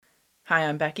Hi,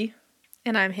 I'm Becky.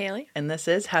 And I'm Haley. And this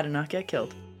is How to Not Get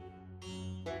Killed.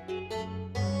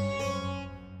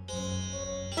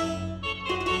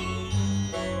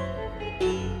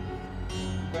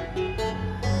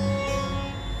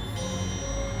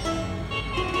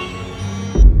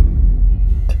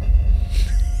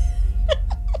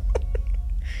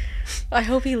 I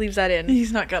hope he leaves that in.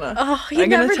 He's not gonna. Oh, he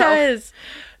never does.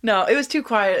 No, it was too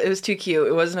quiet. It was too cute.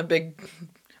 It wasn't a big,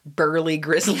 burly,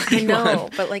 grizzly I know, one.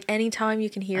 but like anytime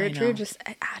you can hear it, Drew, just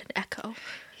add an echo.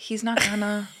 He's not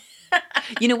gonna.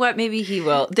 You know what? Maybe he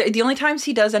will. The only times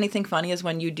he does anything funny is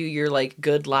when you do your like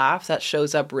good laugh that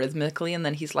shows up rhythmically, and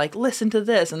then he's like, "Listen to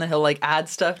this," and then he'll like add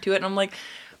stuff to it, and I'm like,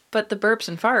 "But the burps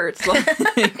and farts,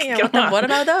 like, yeah, what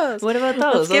about those? What about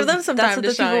those? Let's give them some time to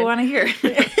That's what the shine. people want to hear."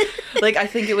 Like, I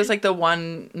think it was like the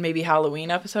one maybe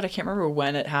Halloween episode. I can't remember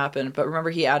when it happened, but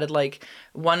remember he added like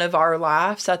one of our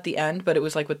laughs at the end, but it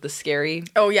was like with the scary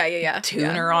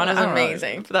tuner on it. That was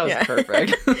amazing. That was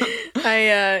perfect.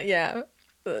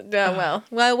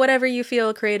 Well, whatever you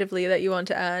feel creatively that you want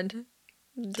to add,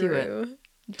 Drew,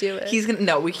 do it. He's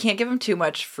gonna we can't give him too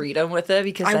much freedom with it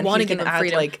because I want to give him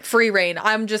freedom, like free reign.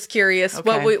 I'm just curious,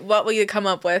 okay. what will you come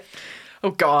up with? Oh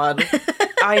God,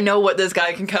 I know what this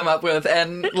guy can come up with,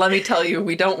 and let me tell you,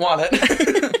 we don't want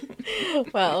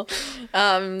it. Well,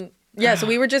 yeah. So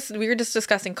we were just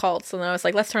discussing cults, and I was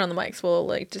like, let's turn on the mics. We'll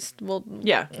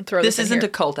throw this in isn't here.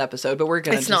 a cult episode, but we're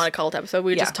gonna. It's not a cult episode.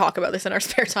 We just talk about this in our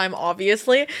spare time,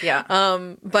 obviously. Yeah.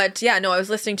 But yeah, no, I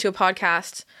was listening to a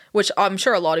podcast, which I'm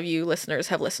sure a lot of you listeners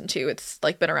have listened to. It's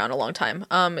like been around a long time.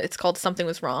 It's called Something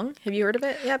Was Wrong. Have you heard of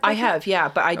it yet? I have, yeah,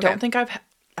 but I don't think I've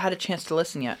had a chance to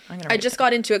listen yet. I just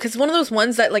got into it because it's one of those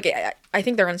ones that like I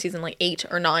think they're on season like 8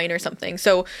 or 9 or something,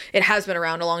 so it has been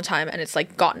around a long time and it's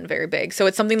like gotten very big, so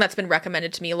it's something that's been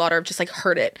recommended to me a lot, or I've just like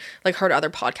heard other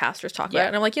podcasters talk about it,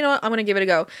 and I'm like, you know what, I'm gonna give it a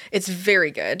go. It's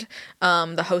very good.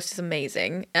 The host is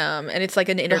amazing, and it's like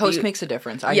an interview. The host makes a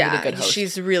difference. I need a good host.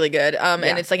 She's really good,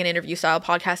 and it's like an interview style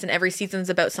podcast, and every season's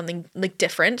about something like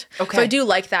different. Okay. So I do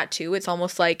like that too. It's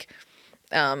almost like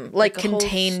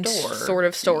contained sort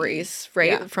of stories,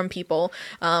 right, from people.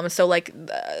 So like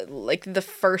the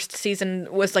first season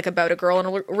was like about a girl in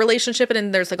a relationship, and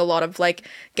then there's like a lot of like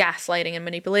gaslighting and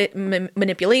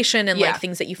manipulation and like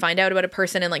things that you find out about a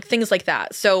person and like things like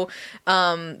that. So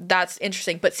that's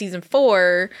interesting. But season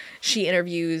 4, she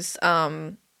interviews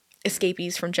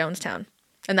escapees from Jonestown.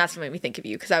 And that's what made me think of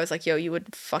you, because I was like, yo, you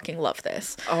would fucking love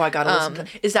this. Oh, I gotta listen to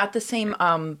that. Is that the same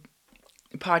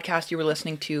podcast you were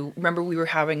listening to? Remember we were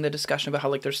having the discussion about how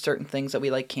like there's certain things that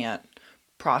we like can't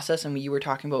process, and you were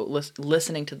talking about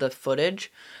listening to the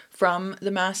footage from the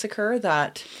massacre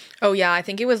that... Oh yeah, I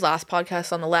think it was last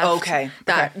podcast on the left. Okay.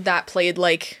 That played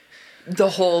like... the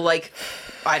whole like...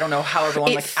 I don't know, however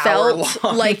long, like felt hour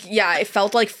long. Like, yeah, it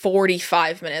felt like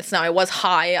 45 minutes. Now I was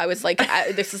high. I was like,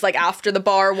 this is like after the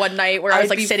bar one night where I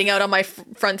was like sitting out on my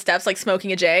front steps, like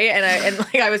smoking a J. And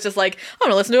like, I was just like, I'm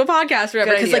going to listen to a podcast or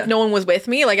whatever. Because like no one was with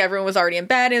me. Like everyone was already in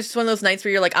bed. It was just one of those nights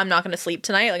where you're like, I'm not going to sleep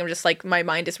tonight. Like I'm just like, my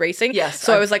mind is racing. Yes.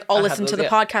 So I was like, I'll listen to the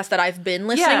podcast that I've been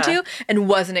listening to, and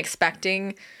wasn't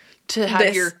expecting to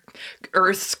have your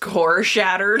Earth's core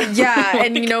shattered. Yeah,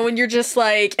 and you know, when you're just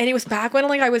like, and it was back when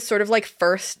like I was sort of like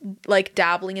first like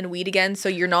dabbling in weed again, so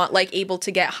you're not like able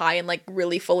to get high and like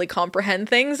really fully comprehend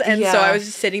things, and so I was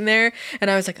just sitting there and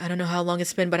I was like, I don't know how long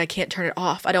it's been, but I can't turn it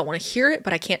off. I don't want to hear it,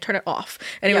 but I can't turn it off.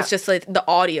 And it was just like the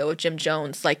audio of Jim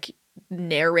Jones like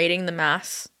narrating the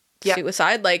mass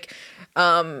suicide, like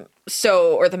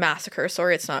or the massacre.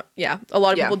 Sorry, it's not. Yeah, a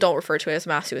lot of people don't refer to it as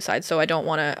mass suicide, so I don't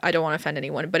want to offend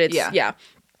anyone, but it's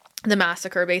the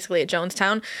massacre basically at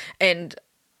Jonestown. And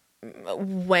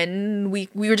when we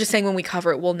were just saying, when we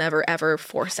cover it, we'll never ever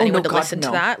force anyone to listen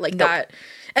to that, like that.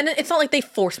 And it's not like they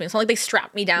forced me. It's not like they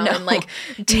strapped me down and like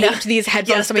taped these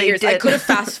headphones to my ears. I could have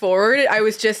fast forwarded.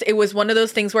 It was one of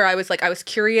those things where I was like, I was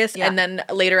curious, and then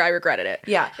later I regretted it.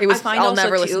 Yeah, it was. I'll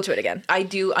never listen to it again. I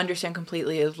do understand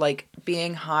completely of like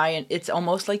being high, and it's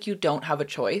almost like you don't have a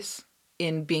choice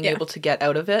in being able to get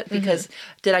out of it, because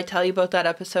did I tell you about that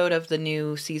episode of the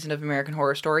new season of American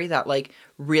Horror Story that like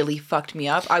really fucked me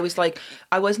up? I was like,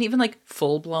 I wasn't even like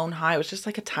full blown high. It was just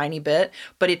like a tiny bit,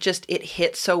 but it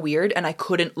hit so weird and I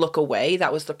couldn't look away.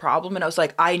 That was the problem. And I was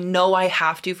like, I know I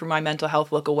have to, for my mental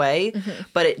health, look away,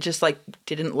 but it just like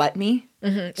didn't let me.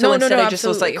 So instead I just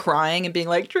was like crying and being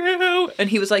like, Drew, and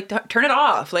he was like, turn it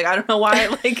off. Like, I don't know why,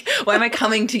 like, why am I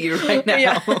coming to you right now?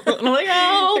 And I'm like,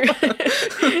 help.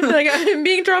 Like, I'm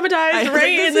being traumatized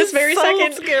in this very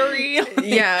second. Scary.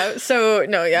 Yeah. So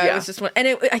no, it was just one,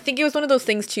 and I think it was one of those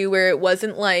things too where it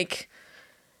wasn't like,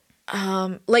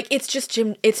 Like it's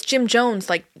Jim Jones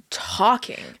like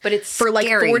talking, but it's for like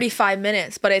scary. 45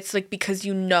 minutes, but it's like because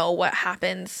you know what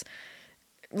happens.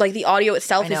 Like the audio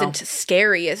itself isn't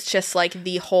scary. It's just like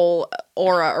the whole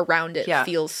aura around it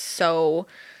feels so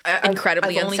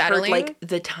incredibly I've only unsettling. heard like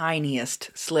the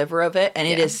tiniest sliver of it, and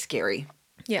it is scary.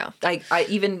 Yeah. I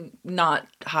even not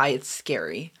high, it's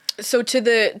scary. So to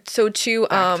the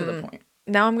point.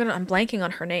 Now I'm blanking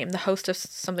on her name. The host of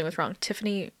Something Was Wrong,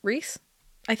 Tiffany Reese,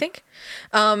 I think.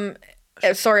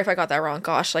 Sorry if I got that wrong.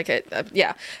 Gosh, like it.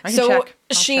 Yeah. I can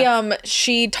check.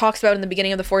 She talks about in the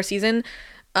beginning of the 4th season,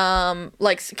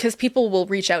 like because people will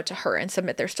reach out to her and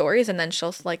submit their stories, and then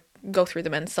she'll like go through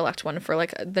them and select one for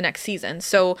like the next season.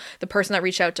 So the person that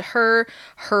reached out to her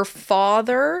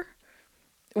father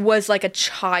was like a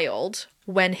child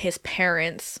when his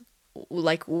parents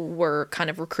like were kind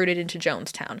of recruited into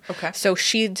Jonestown. Okay. So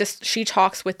she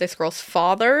talks with this girl's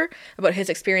father about his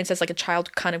experience as like a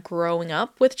child kind of growing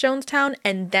up with Jonestown,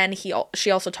 and then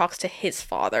she also talks to his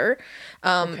father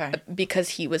because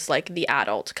he was like the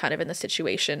adult kind of in the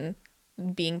situation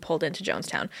being pulled into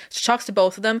Jonestown. So she talks to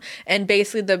both of them, and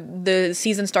basically the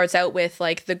season starts out with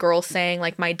like the girl saying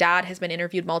like, my dad has been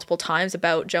interviewed multiple times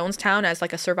about Jonestown as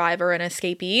like a survivor and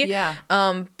escapee. Yeah.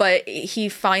 But he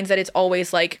finds that it's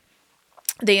always like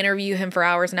they interview him for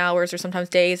hours and hours or sometimes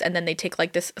days, and then they take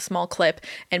like this small clip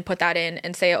and put that in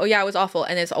and say, oh yeah, it was awful,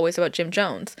 and it's always about Jim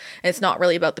Jones, and it's not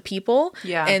really about the people.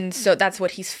 Yeah. And so that's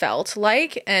what he's felt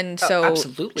like, and so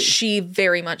absolutely. she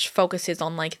very much focuses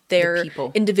on like their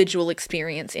individual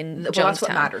experience in Jonestown. That's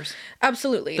what matters.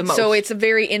 Absolutely. The most. So it's a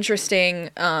very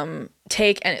interesting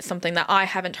take, and it's something that I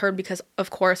haven't heard because of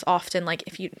course often like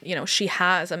if you know she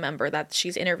has a member that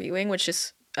she's interviewing, which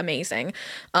is amazing,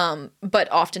 but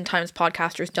oftentimes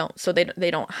podcasters don't, so they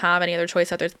don't have any other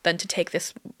choice other than to take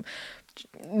this.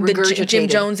 Jim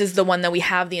Jones is the one that we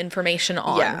have the information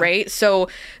on, right? So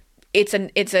it's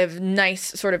a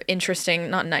nice sort of interesting,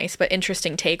 not nice, but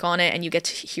interesting take on it, and you get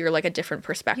to hear like a different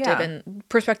perspective and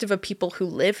perspective of people who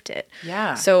lived it.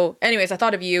 Yeah. So anyways, I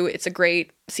thought of you. It's a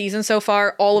great season so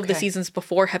far. All of the seasons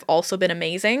before have also been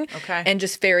amazing. Okay. And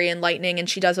just very enlightening, and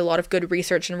she does a lot of good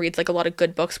research and reads like a lot of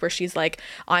good books where she's like,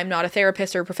 I'm not a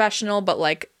therapist or a professional, but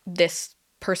like this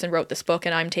person wrote this book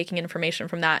and I'm taking information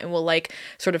from that, and will like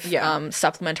sort of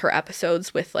supplement her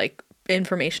episodes with like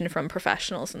information from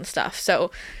professionals and stuff.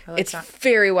 So it's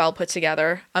very well put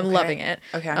together. I'm loving it.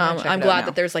 Okay, I'm glad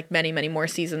that there's like many more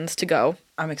seasons to go.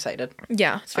 I'm excited.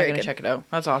 Yeah, it's very I'm gonna good. check it out.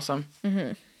 That's awesome.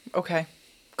 Mm-hmm. Okay,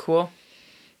 cool.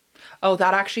 Oh,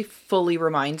 that actually fully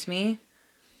reminds me.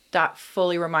 I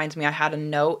had a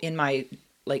note in my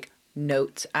like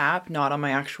notes app, not on my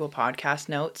actual podcast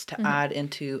notes, to add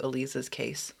into Eliza's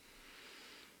case.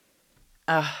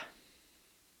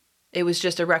 It was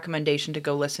just a recommendation to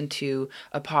go listen to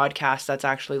a podcast that's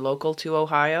actually local to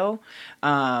Ohio.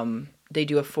 They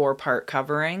do a 4-part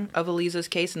covering of Eliza's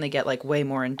case, and they get like way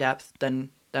more in depth than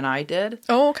I did.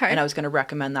 Oh, okay. And I was going to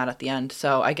recommend that at the end,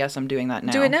 so I guess I'm doing that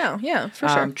now. Do it now, yeah, for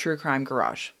sure. True Crime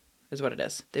Garage is what it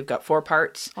is. They've got 4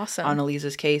 parts on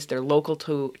Eliza's case. They're local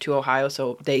to Ohio,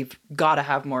 so they've got to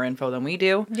have more info than we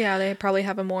do. Yeah, they probably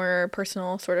have a more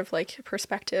personal sort of like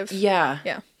perspective. Yeah.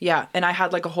 Yeah. Yeah, and I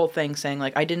had like a whole thing saying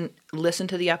like I didn't listen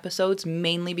to the episodes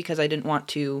mainly because I didn't want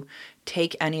to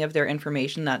take any of their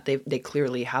information that they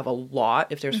clearly have a lot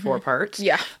if there's 4 parts.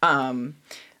 Yeah.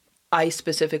 I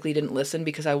specifically didn't listen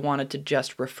because I wanted to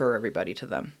just refer everybody to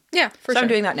them. Yeah, for sure. I'm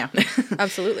doing that now.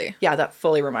 Absolutely. Yeah, that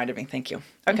fully reminded me. Thank you.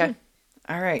 Okay.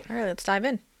 All right. All right, let's dive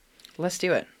in. Let's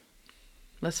do it.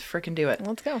 Let's freaking do it.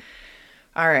 Let's go.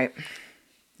 All right.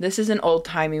 This is an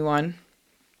old-timey one,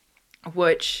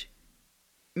 which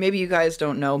maybe you guys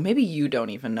don't know. Maybe you don't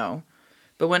even know.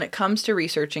 But when it comes to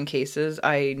researching cases,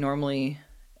 I normally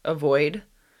avoid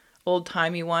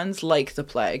old-timey ones like the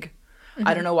plague.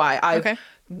 I don't know why.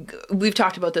 We've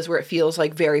talked about this where it feels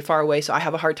like very far away, so I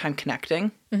have a hard time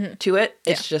connecting to it.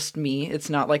 It's just me. It's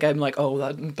not like I'm like, oh,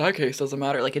 that case doesn't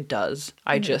matter. Like, it does.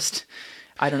 I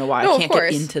don't know why. I can't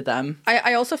get into them.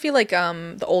 I also feel like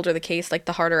the older the case, like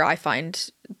the harder I find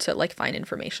to like find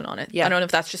information on it. Yeah. I don't know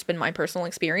if that's just been my personal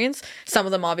experience. Some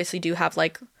of them obviously do have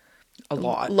like a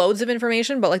lot, loads of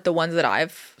information, but like the ones that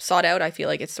I've sought out, I feel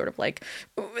like it's sort of like,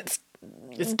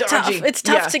 it's tough. It's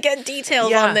tough to get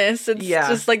details on this. It's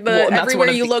just like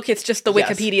everywhere you look, it's just the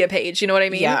Wikipedia page. You know what I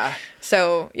mean? Yeah.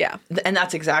 So, yeah. And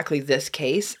that's exactly this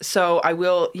case. So I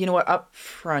will, you know what, up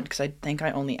front, because I think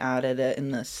I only added it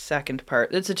in the second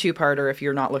part. It's a 2-parter if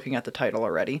you're not looking at the title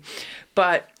already.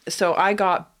 But so I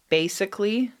got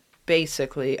basically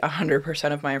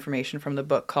 100% of my information from the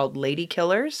book called Lady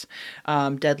Killers,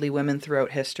 Deadly Women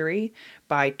Throughout History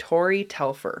by Tori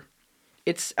Telfer.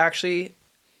 It's actually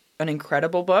an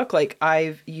incredible book. Like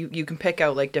you can pick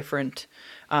out like different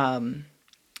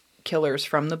killers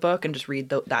from the book and just read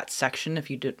that section if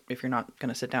you're not going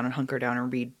to sit down and hunker down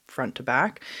and read front to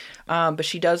back. But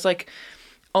she does like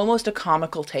almost a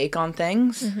comical take on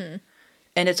things. Mm-hmm.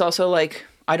 And it's also like,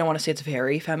 I don't want to say it's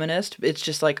very feminist. It's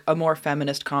just like a more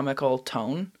feminist comical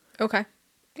tone. Okay.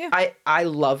 Yeah. I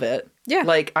love it. Yeah.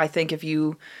 Like, I think if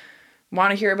you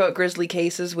want to hear about grisly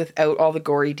cases without all the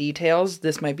gory details,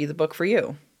 this might be the book for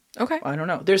you. Okay. I don't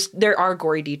know. There are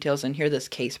gory details in here. This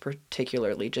case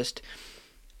particularly, just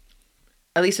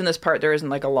at least in this part, there isn't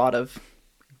like a lot of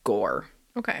gore.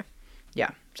 Okay. Yeah.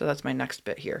 So that's my next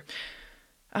bit here.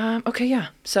 Okay, yeah.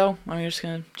 So I'm just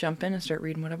going to jump in and start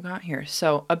reading what I've got here.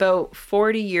 So about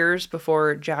 40 years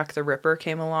before Jack the Ripper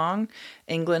came along,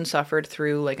 England suffered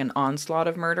through like an onslaught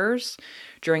of murders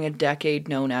during a decade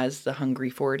known as the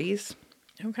Hungry 40s.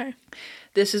 Okay.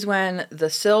 This is when the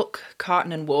silk,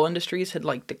 cotton, and wool industries had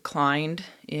like declined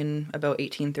in about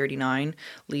 1839,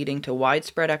 leading to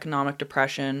widespread economic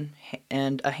depression,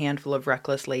 and a handful of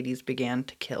reckless ladies began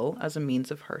to kill as a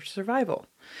means of harsh survival.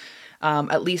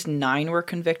 At least 9 were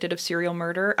convicted of serial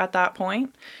murder at that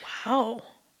point. Wow.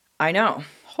 I know.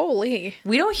 Holy.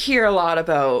 We don't hear a lot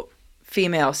about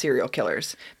female serial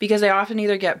killers because they often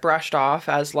either get brushed off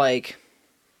as like,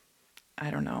 I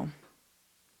don't know,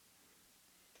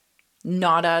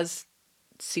 not as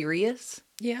serious.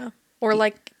 Yeah. Or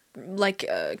like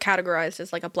categorized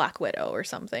as like a Black Widow or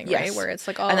something, yes. Right? Where it's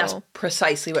like, oh. And that's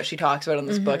precisely what she talks about in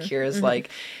this book here is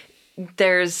like,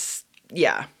 there's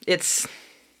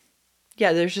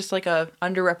just like a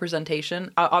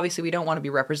underrepresentation. Obviously, we don't want to be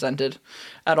represented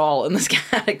at all in this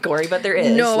category, but there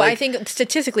is. No, like, I think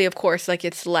statistically, of course, like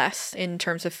it's less in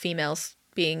terms of females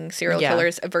being serial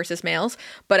killers versus males.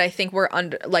 But I think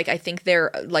I think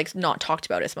they're like not talked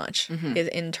about as much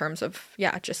in terms of,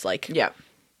 just like,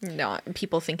 not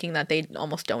people thinking that they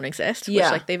almost don't exist, which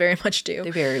like they very much do. They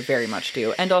very, very much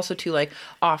do. And also too, like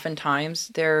oftentimes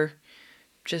they're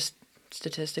just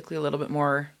statistically a little bit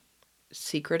more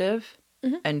secretive.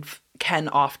 And can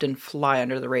often fly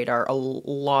under the radar a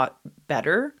lot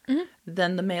better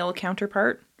than the male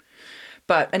counterpart.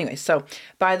 But anyway, so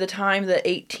by the time the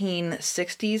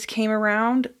 1860s came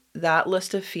around, that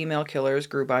list of female killers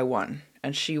grew by 1.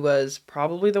 And she was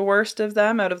probably the worst of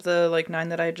them out of the like 9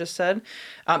 that I just said.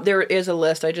 There is a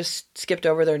list. I just skipped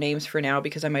over their names for now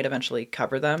because I might eventually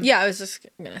cover them. Yeah, I was just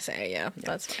going to say,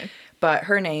 that's fine. But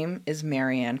her name is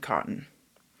Mary Ann Cotton.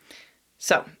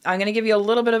 So, I'm going to give you a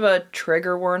little bit of a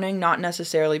trigger warning, not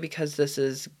necessarily because this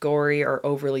is gory or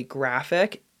overly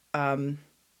graphic, in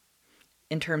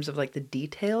terms of like the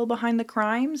detail behind the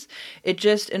crimes. It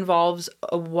just involves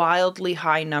a wildly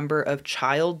high number of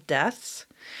child deaths.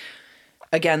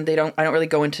 Again, I don't really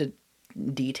go into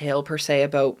detail per se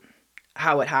about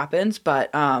how it happens,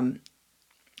 but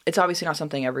it's obviously not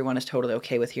something everyone is totally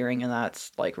okay with hearing, and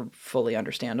that's like fully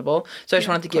understandable. So I just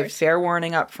wanted to give fair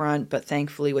warning up front, but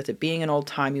thankfully with it being an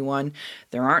old-timey one,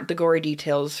 there aren't the gory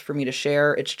details for me to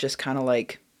share. It's just kind of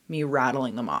like me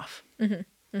rattling them off.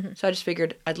 So I just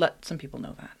figured I'd let some people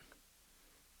know that.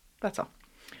 That's all.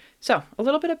 So, a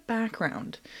little bit of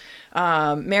background.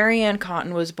 Mary Ann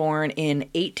Cotton was born in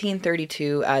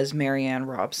 1832 as Mary Ann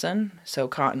Robson. So,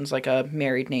 Cotton's like a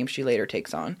married name she later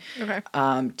takes on. Okay.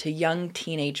 To young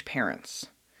teenage parents.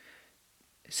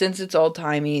 Since it's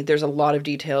old-timey, there's a lot of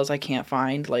details I can't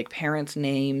find, like parents'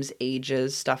 names,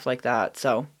 ages, stuff like that.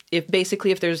 So, if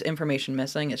there's information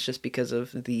missing, it's just because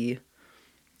of the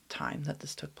time that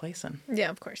this took place in.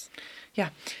 Yeah, of course. Yeah.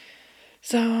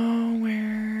 So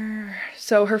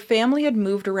her family had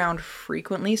moved around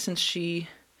frequently since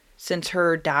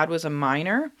her dad was a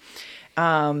miner.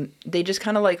 They just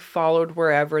kind of like followed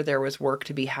wherever there was work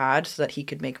to be had so that he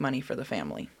could make money for the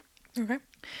family. Okay.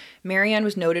 Mary Ann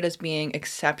was noted as being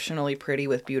exceptionally pretty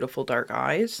with beautiful dark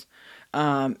eyes.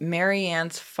 Mary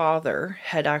Ann's father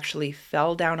had actually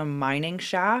fell down a mining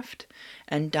shaft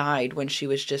and died when she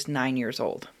was just 9 years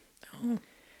old. Oh.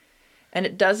 And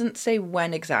it doesn't say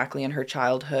when exactly in her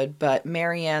childhood, but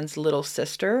Mary Ann's little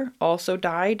sister also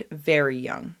died very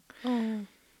young. Oh.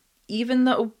 Even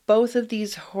though both of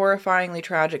these horrifyingly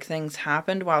tragic things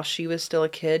happened while she was still a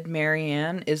kid, Mary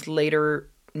Ann is later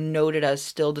noted as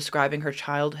still describing her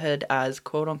childhood as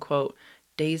quote-unquote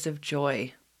days of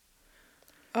joy.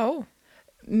 Oh.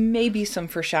 Maybe some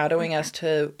foreshadowing as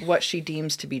to what she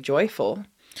deems to be joyful.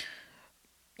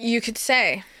 You could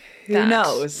say. Who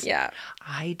knows? Yeah.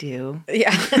 I do.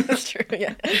 Yeah, that's true.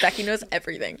 Yeah. Becky knows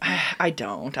everything. I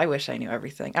don't. I wish I knew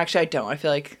everything. Actually, I don't. I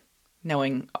feel like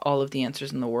knowing all of the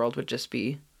answers in the world would just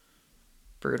be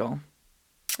brutal.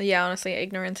 Yeah, honestly,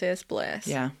 ignorance is bliss.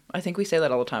 Yeah, I think we say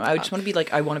that all the time. I just want to be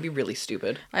like, I want to be really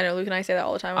stupid. I know Luke and I say that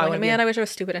all the time. I'm like, man, I wish I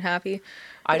was stupid and happy.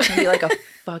 I just want to be like a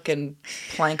fucking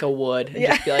plank of wood and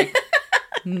just be like,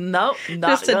 nope,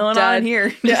 not going on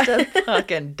here. Just a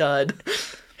fucking dud.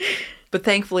 But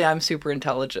thankfully, I'm super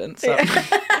intelligent, so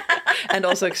and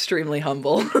also extremely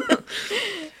humble.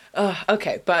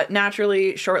 Okay, but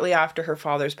naturally, shortly after her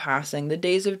father's passing, the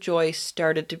days of Joy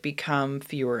started to become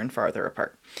fewer and farther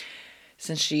apart,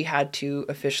 since she had to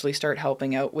officially start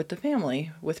helping out with the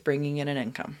family with bringing in an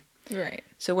income. Right.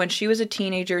 So when she was a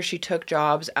teenager, she took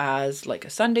jobs as like a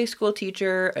Sunday school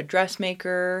teacher, a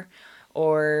dressmaker,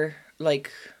 or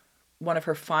like one of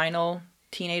her final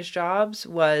teenage jobs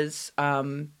was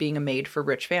being a maid for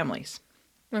rich families.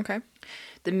 Okay.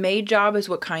 The maid job is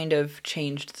what kind of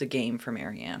changed the game for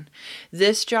Marianne.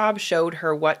 This job showed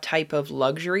her what type of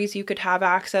luxuries you could have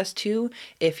access to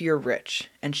if you're rich,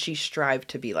 and she strived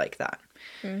to be like that.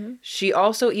 Mm-hmm. She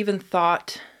also even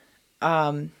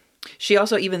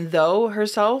though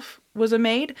herself was a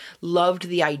maid, loved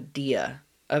the idea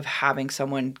of having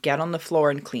someone get on the floor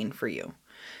and clean for you.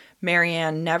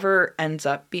 Marianne never ends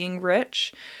up being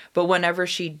rich, but whenever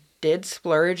she did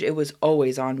splurge, it was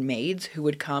always on maids who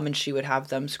would come and she would have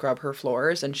them scrub her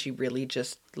floors, and she really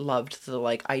just loved the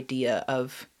like idea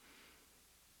of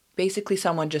basically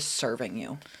someone just serving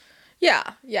you.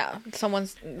 Yeah. Someone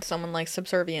like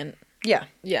subservient. Yeah.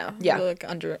 Like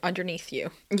underneath you.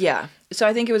 Yeah. So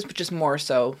I think it was just more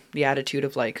so the attitude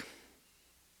of like,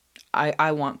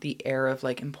 I want the air of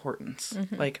like importance.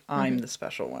 Mm-hmm. Like I'm the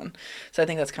special one. So I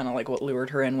think that's kind of like what lured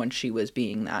her in when she was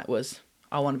being that was,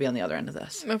 I want to be on the other end of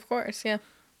this. Of course, yeah.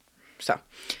 So,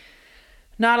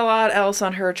 not a lot else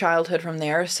on her childhood from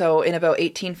there. So, in about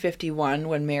 1851,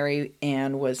 when Mary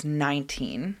Ann was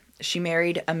 19, she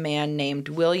married a man named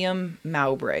William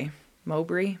Mowbray.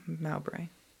 Mowbray?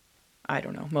 I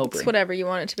don't know. Mowbray. It's whatever you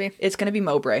want it to be. It's going to be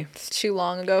Mowbray. It's too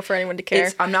long ago for anyone to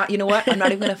care. You know what? I'm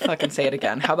not even going to fucking say it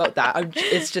again. How about that?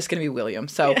 It's just going to be William.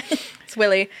 So, It's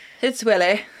Willie. It's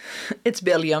Willie. It's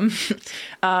William.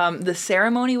 The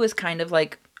ceremony was kind of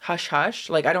like hush-hush.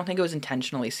 Like, I don't think it was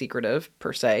intentionally secretive,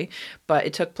 per se. But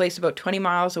it took place about 20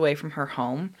 miles away from her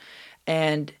home.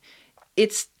 And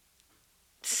it's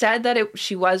said that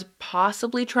she was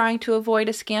possibly trying to avoid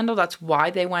a scandal. That's why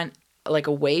they went like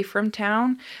away from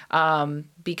town,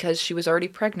 because she was already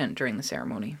pregnant during the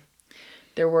ceremony.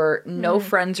 There were no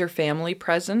friends or family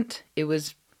present. It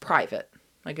was private.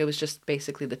 Like it was just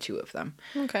basically the two of them.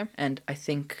 Okay. And I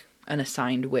think an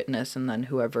assigned witness and then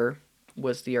whoever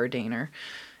was the ordainer.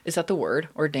 Is that the word?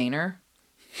 Ordainer?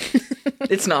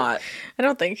 It's not. I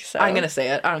don't think so. I'm going to say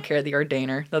it. I don't care. The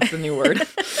ordainer. That's the new word.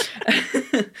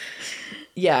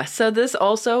 Yeah. So this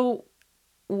also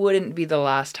wouldn't be the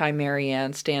last time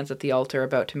Marianne stands at the altar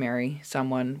about to marry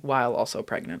someone while also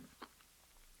pregnant.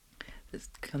 This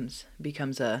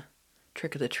becomes a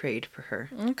trick of the trade for her.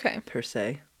 Okay. Per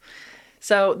se.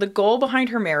 So the goal behind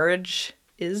her marriage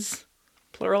is,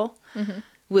 plural,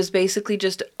 was basically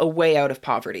just a way out of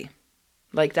poverty.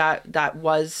 Like that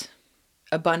was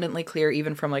abundantly clear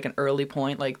even from like an early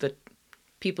point. Like the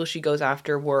people she goes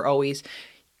after were always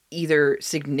either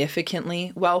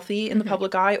significantly wealthy in the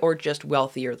public eye or just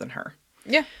wealthier than her.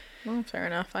 Yeah. Well, fair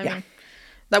enough. I mean,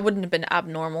 that wouldn't have been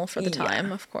abnormal for the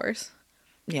time, of course.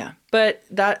 Yeah. But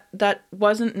that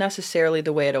wasn't necessarily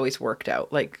the way it always worked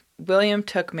out. Like, William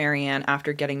took Marianne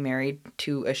after getting married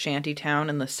to a shanty town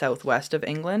in the southwest of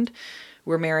England,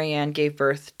 where Marianne gave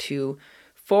birth to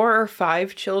 4 or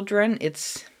 5 children.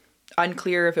 It's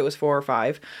unclear if it was 4 or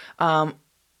 5.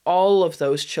 All of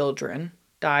those children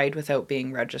died without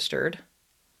being registered.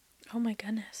 Oh my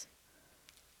goodness.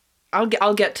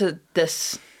 I'll get to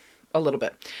this a little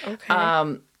bit.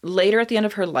 Okay. Later at the end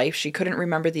of her life, she couldn't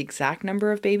remember the exact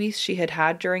number of babies she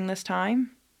had during this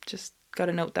time. Just got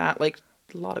to note that, like,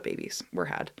 a lot of babies were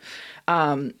had.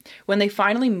 When they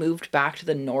finally moved back to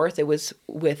the north, it was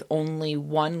with only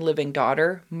one living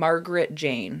daughter, Margaret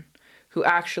Jane, who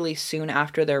actually soon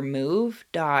after their move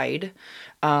died,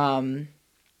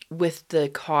 with the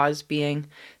cause being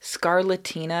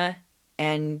scarlatina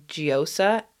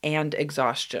angiosa and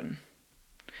exhaustion.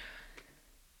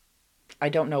 I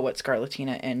don't know what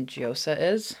scarlatina angiosa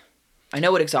is. I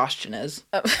know what exhaustion is.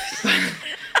 Oh.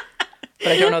 But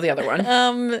I don't know the other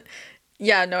one.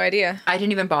 Yeah, no idea. I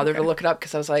didn't even bother to look it up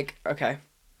because I was like, okay,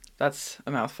 that's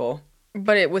a mouthful.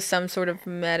 But it was some sort of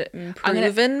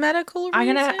proven medical reason?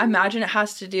 I'm going to imagine it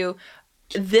has to do...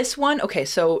 This one, okay,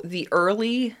 so the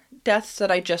early deaths that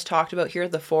I just talked about here,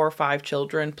 the 4 or 5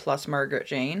 children plus Margaret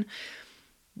Jane,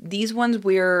 these ones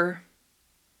we're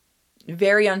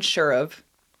very unsure of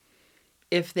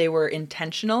if they were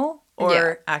intentional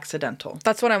or accidental.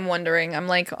 That's what I'm wondering. I'm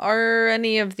like, are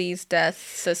any of these deaths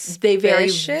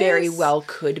suspicious? They very well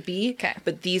could be. Okay.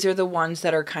 But these are the ones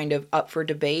that are kind of up for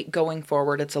debate. Going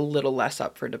forward, it's a little less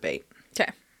up for debate.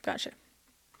 Okay, gotcha.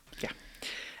 Yeah.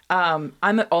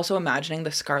 I'm also imagining the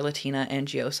scarlatina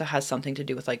angiosa has something to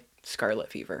do with like scarlet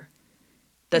fever.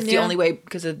 That's the only way,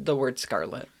 because of the word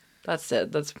scarlet. That's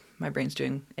it. That's my brain's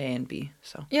doing A and B.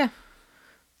 So yeah,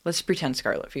 let's pretend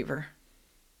scarlet fever.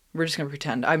 We're just gonna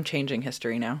pretend. I'm changing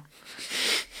history now.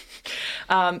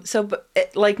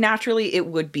 But naturally, it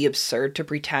would be absurd to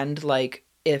pretend like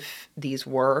if these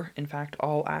were in fact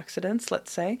all accidents.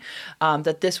 Let's say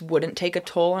that this wouldn't take a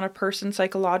toll on a person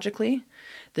psychologically.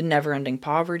 The never-ending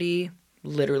poverty,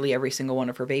 literally every single one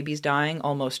of her babies dying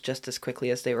almost just as quickly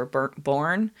as they were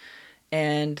born,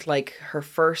 and like her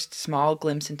first small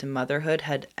glimpse into motherhood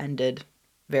had ended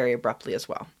very abruptly as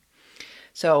well.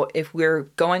 So if we're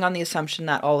going on the assumption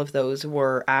that all of those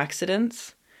were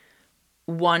accidents,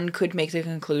 one could make the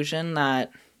conclusion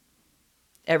that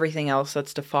everything else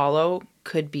that's to follow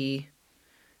could be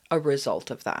a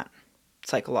result of that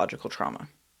psychological trauma.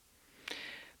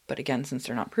 But again, since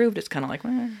they're not proved, it's kind of like,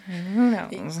 well, who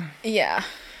knows? Yeah.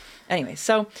 Anyway,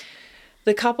 so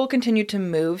the couple continued to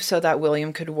move so that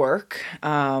William could work.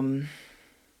 One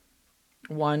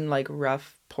like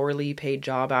rough, poorly paid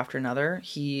job after another.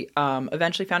 He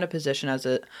eventually found a position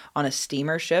on a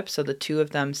steamer ship. So the two of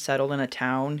them settled in a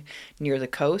town near the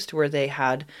coast where they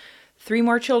had 3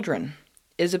 more children: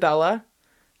 Isabella,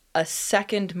 a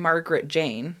second Margaret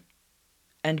Jane,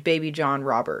 and baby John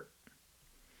Robert.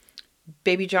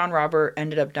 Baby John Robert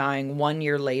ended up dying 1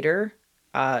 year later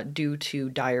due to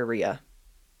diarrhea,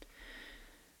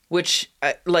 which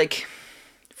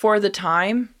for the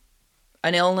time,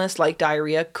 an illness like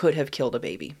diarrhea could have killed a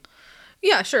baby.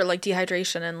 Yeah, sure. Like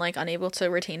dehydration and like unable to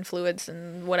retain fluids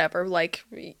and whatever. Like,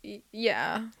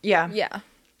 yeah. Yeah. Yeah.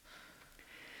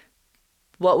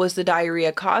 What was the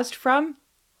diarrhea caused from?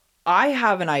 I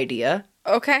have an idea.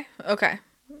 Okay.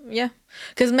 Yeah.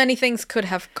 Because many things could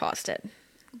have caused it.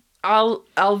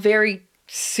 I'll very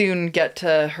soon get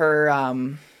to her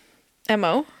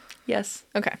MO? Yes.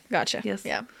 Okay, gotcha. Yes.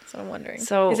 Yeah, that's what I'm wondering.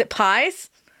 So is it pies?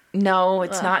 No,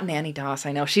 it's not Nanny Doss.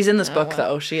 I know. She's in this book,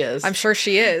 though. She is. I'm sure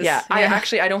she is. Yeah.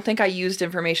 I don't think I used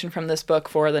information from this book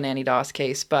for the Nanny Doss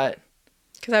case, but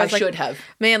I should have.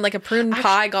 Man, like a prune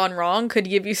pie gone wrong could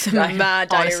give you some mad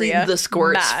diarrhea. Honestly, the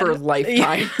squirts for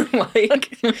lifetime.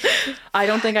 I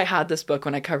don't think I had this book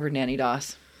when I covered Nanny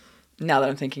Doss. Now that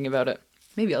I'm thinking about it.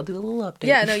 Maybe I'll do a little update.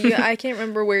 Yeah, no, I can't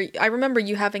remember where. I remember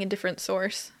you having a different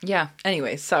source. Yeah.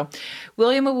 Anyway, so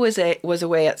William was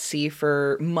away at sea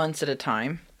for months at a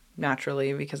time,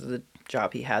 naturally, because of the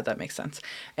job he had. That makes sense.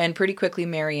 And pretty quickly,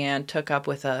 Marianne took up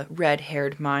with a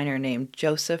red-haired miner named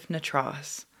Joseph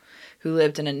Natras, who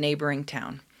lived in a neighboring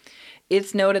town.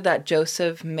 It's noted that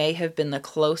Joseph may have been the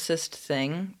closest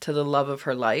thing to the love of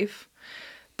her life,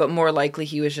 but more likely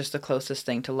he was just the closest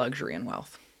thing to luxury and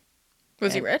wealth.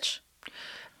 Was he rich?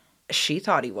 She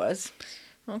thought he was.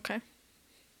 Okay.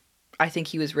 I think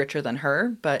he was richer than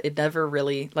her, but it never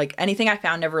really, anything I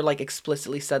found never,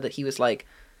 explicitly said that he was,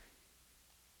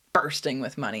 bursting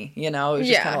with money, It was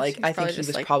just kind of I think he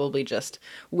was probably just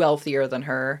wealthier than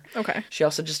her. Okay. She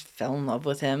also just fell in love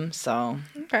with him, so.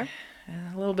 Okay.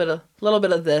 A little bit of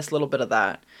this, a little bit of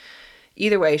that.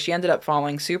 Either way, she ended up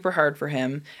falling super hard for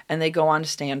him, and they go on to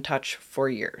stay in touch for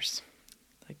years.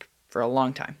 For a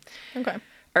long time. Okay.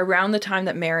 Around the time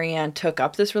that Marianne took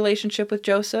up this relationship with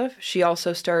Joseph, she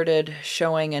also started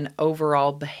showing an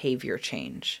overall behavior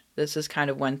change. This is kind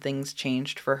of when things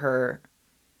changed for her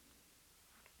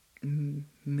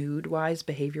mood-wise,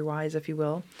 behavior-wise, if you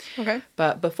will. Okay.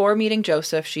 But before meeting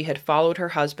Joseph, she had followed her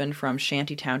husband from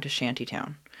shantytown to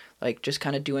shantytown. Just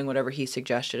kind of doing whatever he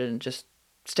suggested and just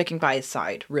sticking by his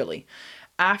side, really.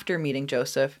 After meeting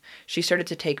Joseph, she started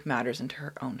to take matters into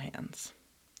her own hands.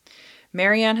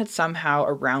 Marianne had somehow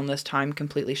around this time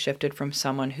completely shifted from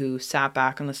someone who sat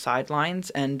back on the sidelines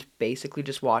and basically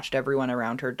just watched everyone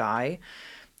around her die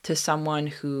to someone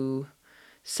who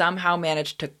somehow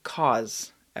managed to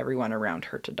cause everyone around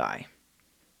her to die.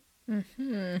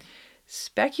 Mm-hmm.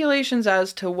 Speculations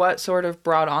as to what sort of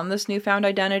brought on this newfound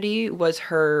identity was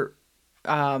her,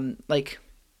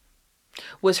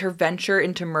 was her venture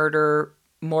into murder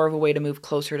more of a way to move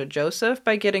closer to Joseph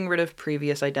by getting rid of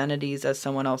previous identities as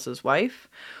someone else's wife,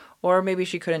 or maybe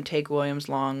she couldn't take William's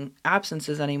long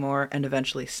absences anymore and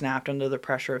eventually snapped under the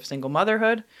pressure of single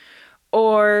motherhood,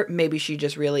 or maybe she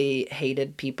just really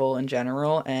hated people in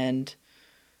general and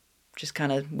just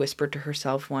kind of whispered to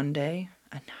herself one day,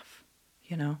 enough.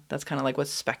 That's kind of what's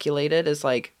speculated is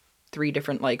 3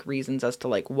 different reasons as to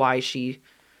why she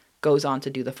goes on to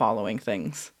do the following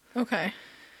things. Okay.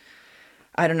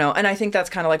 I don't know. And I think that's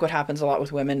kind of like what happens a lot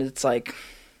with women. It's like,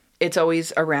 it's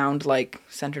always around like,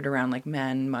 centered around like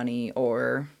men, money,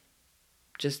 or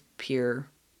just pure,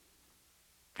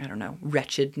 I don't know,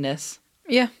 wretchedness.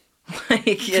 Yeah.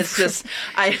 Like, it's just,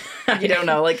 I don't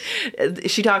know. Like,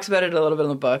 she talks about it a little bit in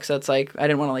the book. So it's like, I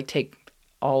didn't want to like take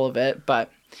all of it.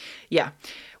 But yeah,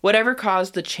 whatever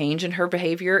caused the change in her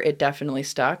behavior, it definitely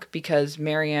stuck because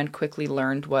Marianne quickly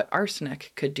learned what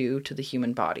arsenic could do to the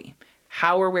human body.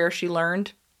 How or where she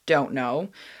learned, don't know,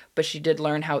 but she did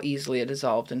learn how easily it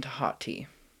dissolved into hot tea.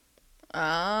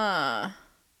 Ah,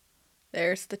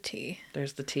 there's the tea.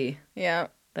 There's the tea. Yeah.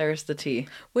 There's the tea.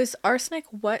 Was arsenic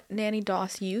what Nanny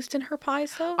Doss used in her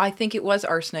pies, though? I think it was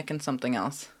arsenic and something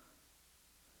else.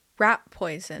 Rat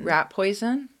poison. Rat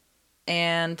poison.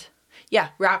 And, yeah,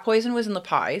 rat poison was in the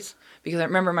pies because I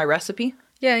remember my recipe.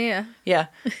 Yeah, yeah. Yeah.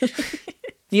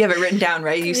 You have it written down,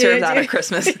 right? You serve that at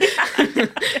Christmas.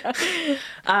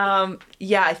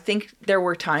 Yeah, I think there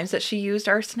were times that she used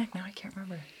arsenic. No, I can't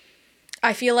remember.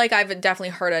 I feel like I've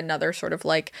definitely heard another sort of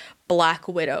like Black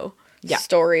Widow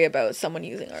story about someone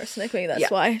using arsenic. Maybe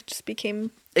that's why it just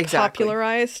became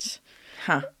popularized.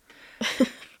 Huh.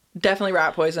 Definitely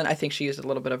rat poison. I think she used a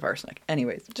little bit of arsenic.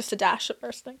 Anyways. Just a dash of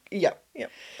arsenic. Yep.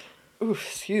 Yep. Ooh,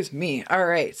 excuse me. All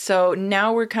right. So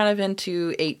now we're kind of into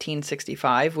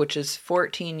 1865, which is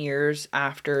 14 years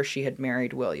after she had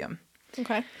married William.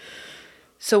 Okay.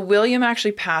 So William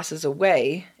actually passes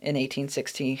away in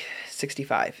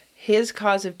 1865. His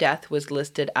cause of death was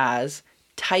listed as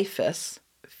typhus,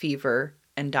 fever,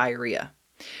 and diarrhea,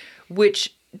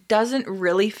 which doesn't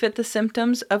really fit the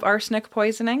symptoms of arsenic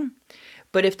poisoning.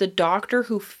 But if the doctor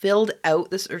who filled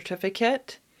out the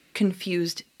certificate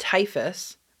confused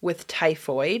typhus with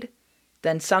typhoid,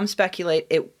 then some speculate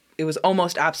it was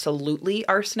almost absolutely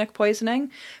arsenic poisoning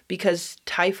because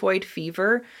typhoid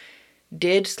fever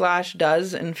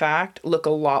does in fact look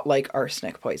a lot like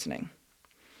arsenic poisoning.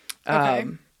 Okay.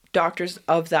 Doctors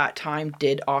of that time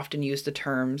did often use the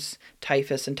terms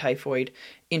typhus and typhoid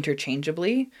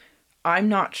interchangeably. I'm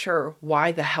not sure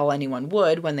why the hell anyone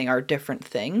would when they are different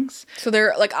things. So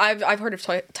they're like I've heard of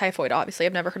typhoid. Obviously,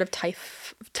 I've never heard of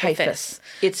typhus.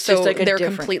 It's so just like they're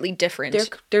completely different.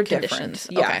 They're conditions. different.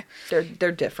 Yeah, Okay.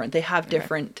 they're different. They have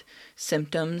different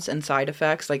symptoms and side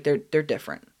effects. Like they're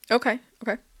different. Okay.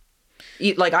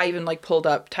 Like I even like pulled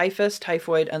up typhus,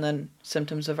 typhoid, and then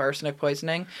symptoms of arsenic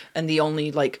poisoning, and the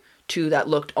only like two that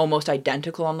looked almost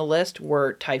identical on the list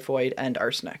were typhoid and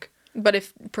arsenic. But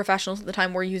if professionals at the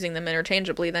time were using them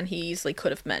interchangeably, then he easily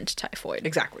could have meant typhoid.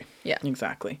 Exactly. Yeah.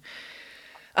 Exactly.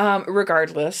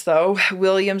 Regardless, though,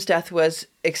 William's death was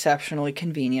exceptionally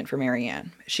convenient for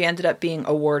Marianne. She ended up being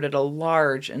awarded a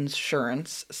large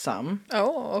insurance sum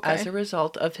as a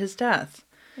result of his death.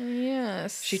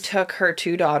 Yes. She took her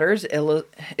two daughters,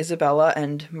 Isabella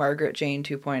and Margaret Jane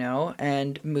 2.0,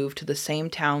 and moved to the same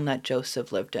town that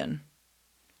Joseph lived in.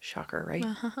 Shocker, right?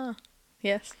 Uh-huh.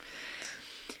 Yes.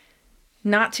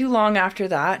 Not too long after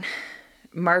that,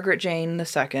 Margaret Jane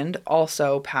II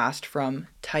also passed from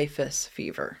typhus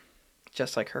fever,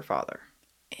 just like her father.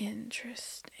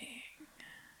 Interesting.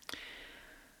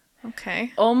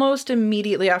 Okay. Almost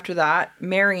immediately after that,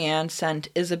 Marianne sent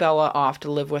Isabella off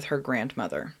to live with her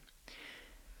grandmother.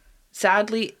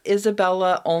 Sadly,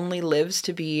 Isabella only lives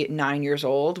to be 9 years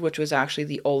old, which was actually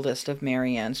the oldest of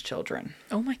Marianne's children.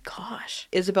 Oh my gosh.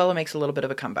 Isabella makes a little bit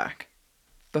of a comeback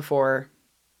before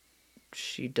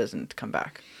she doesn't come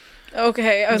back.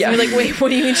 Okay, I was gonna be like, wait, what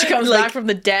do you mean she comes back from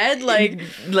the dead?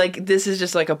 Like this is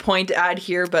just like a point to add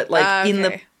here, but like in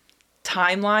the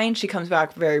timeline, she comes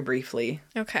back very briefly.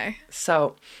 Okay.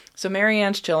 So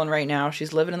Marianne's chilling right now.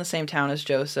 She's living in the same town as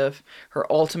Joseph, her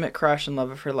ultimate crush and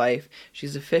love of her life.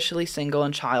 She's officially single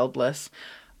and childless.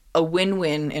 A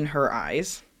win-win in her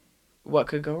eyes. What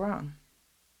could go wrong?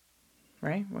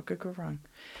 Right? What could go wrong?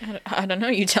 I don't know.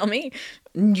 You tell me.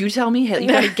 You tell me. You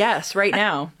gotta guess right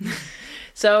now.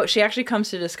 So she actually comes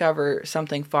to discover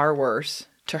something far worse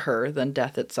to her than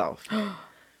death itself.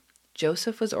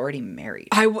 Joseph was already married.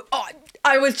 I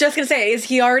was just gonna say, is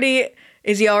he already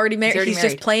married? He's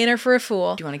just playing her for a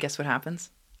fool. Do you want to guess what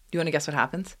happens?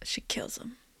 She kills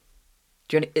him.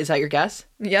 Is that your guess?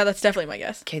 Yeah, that's definitely my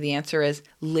guess. Okay, the answer is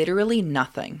literally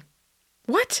nothing.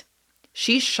 What?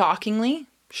 She shockingly,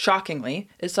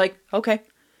 it's like, okay,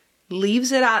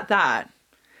 leaves it at that,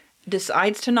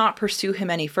 decides to not pursue him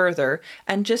any further,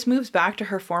 and just moves back to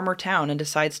her former town and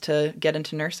decides to get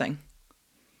into nursing.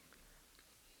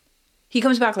 He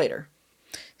comes back later.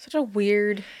 Such a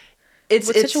weird... It's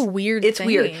such a weird It's thing.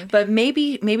 weird. But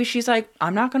maybe she's like,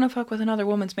 I'm not going to fuck with another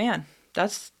woman's man.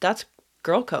 That's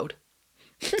girl code.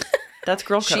 That's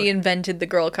girl code. She invented the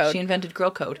girl code. She invented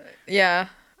girl code. Yeah.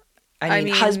 I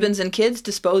mean, husbands and kids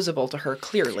disposable to her,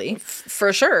 clearly.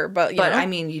 For sure, but, you know. I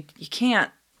mean, you can't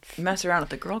mess around with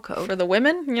the girl code. For the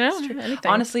women, you know, anything.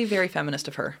 Honestly, very feminist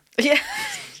of her. Yeah.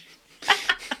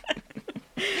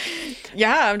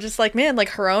 Yeah, I'm just like, man, like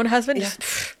her own husband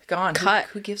just gone. Cut.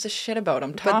 Who gives a shit about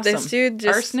him? Toss but this dude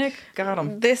just arsenic got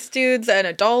him. This dude's an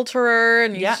adulterer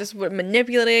and he's just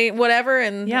manipulating whatever,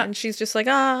 and she's just like,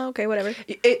 okay, whatever.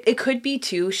 It could be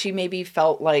too. She maybe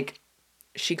felt like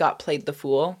she got played the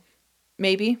fool.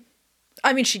 Maybe.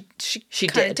 I mean, she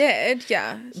kind of did,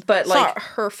 yeah. But it's like, not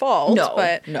her fault.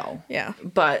 No. Yeah.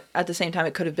 But at the same time,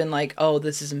 it could have been like, oh,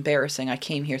 this is embarrassing. I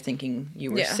came here thinking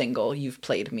you were single. You've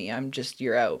played me.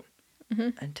 You're out.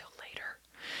 Until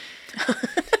later.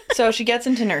 So she gets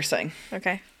into nursing.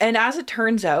 Okay. And as it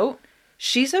turns out,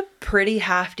 she's a pretty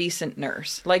half decent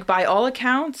nurse. Like, by all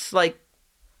accounts, like,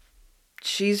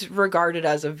 she's regarded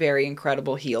as a very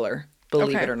incredible healer,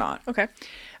 believe it or not. Okay.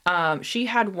 She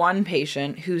had one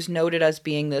patient who's noted as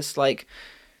being this, like,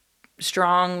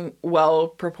 strong,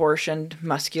 well-proportioned,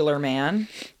 muscular man.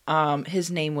 His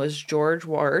name was George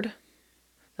Ward.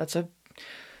 That's a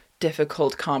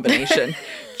difficult combination.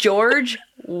 George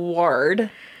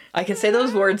Ward. I can say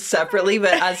those words separately,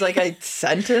 but as like a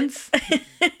sentence.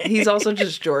 He's also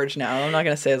just George now. I'm not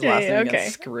going to say his last name again.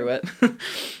 Screw it.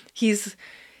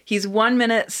 He's 1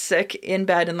 minute sick in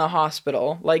bed in the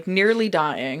hospital, like nearly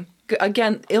dying.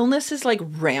 Again, illness is like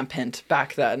rampant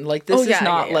back then. Like this is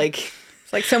not like...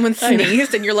 It's like someone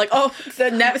sneezed and you're like, oh,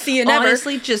 see you never.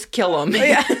 Honestly, just kill him.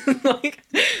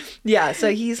 Yeah.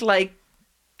 So he's like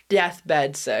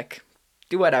deathbed sick.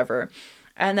 Do whatever.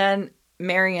 And then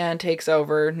Marianne takes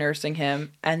over nursing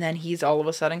him, and then he's all of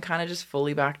a sudden kind of just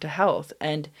fully back to health.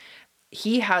 And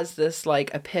he has this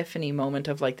like epiphany moment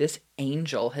of like, this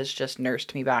angel has just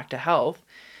nursed me back to health.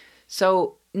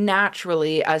 So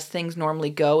naturally, as things normally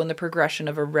go in the progression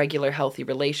of a regular healthy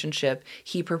relationship,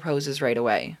 he proposes right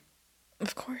away.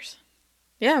 Of course.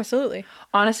 Yeah, absolutely.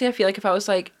 Honestly, I feel like if I was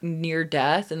like near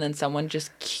death and then someone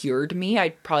just cured me,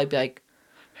 I'd probably be like,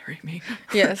 marry me.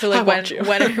 Yeah, so like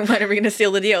when are we going to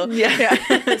seal the deal?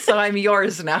 Yeah. So I'm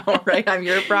yours now, right? I'm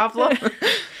your problem.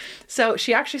 So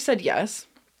she actually said yes.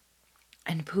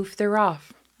 And poof, they're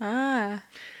off.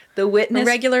 The witness... A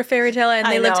regular fairy tale, and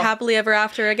they lived happily ever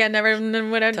after. Again, never...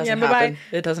 Doesn't happen.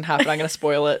 It doesn't happen. I'm going to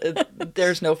spoil it.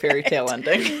 There's no fairy tale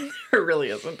ending. There really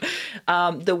isn't.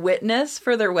 The witness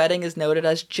for their wedding is noted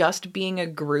as just being a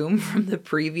groom from the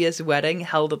previous wedding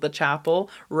held at the chapel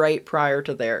right prior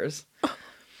to theirs.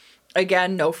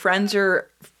 Again, no friends or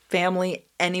family,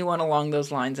 anyone along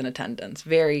those lines in attendance.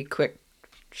 Very quick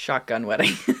shotgun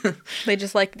wedding. They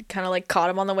just like kind of like caught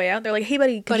him on the way out. They're like, hey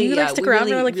buddy, could you like stick around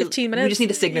for like 15 minutes? We just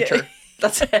need a signature.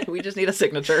 That's it. We just need a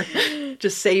signature.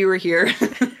 Just say you were here.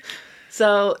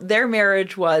 So their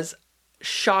marriage was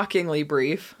shockingly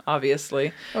brief,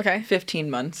 obviously. Okay. 15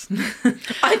 months.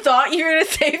 I thought you were going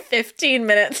to say 15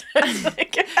 minutes.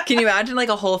 Can you imagine like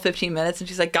a whole 15 minutes and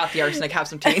she's like, got the arsenic, have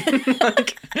some tea.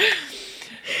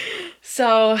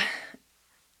 So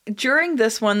during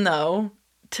this one though,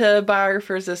 to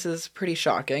biographers, this is pretty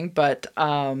shocking, but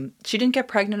she didn't get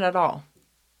pregnant at all.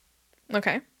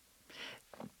 Okay.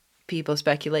 People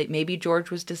speculate maybe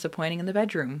George was disappointing in the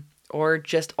bedroom or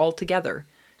just altogether.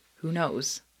 Who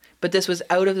knows? But this was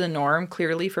out of the norm,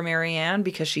 clearly, for Marianne,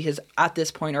 because she has, at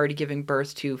this point, already given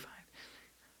birth to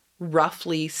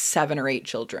roughly 7 or 8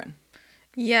 children.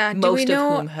 Yeah. Most of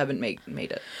whom haven't made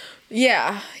it.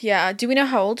 Yeah. Yeah. Do we know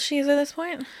how old she is at this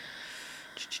point?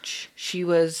 She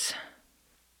was...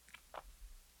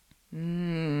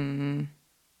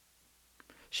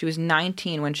 She was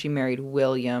 19 when she married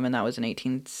William, and that was in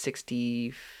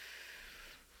 1860...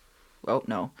 Oh,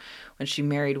 no. When she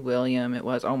married William, it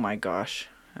was... Oh, my gosh.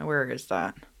 Where is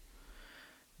that?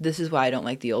 This is why I don't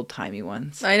like the old-timey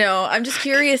ones. I know. I'm just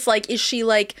curious, like, is she,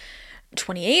 like,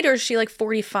 28 or is she, like,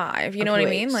 45? You know what I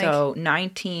mean? Like, so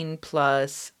 19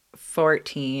 plus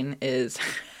 14 is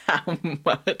how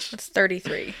much? It's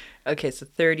 33. Okay, so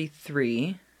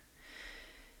 33.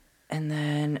 And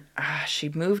then she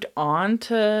moved on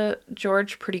to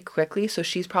George pretty quickly, so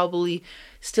she's probably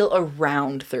still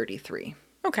around 33.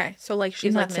 Okay, so like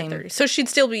she's like mid-30s. So she'd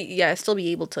still be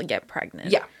able to get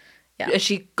pregnant. Yeah. And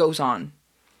she goes on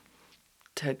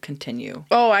to continue.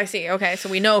 Oh, I see. Okay, so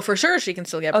we know for sure she can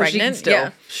still get pregnant. She can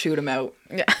still shoot him out.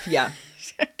 Yeah. Yeah.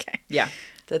 Okay. Yeah,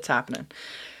 that's happening.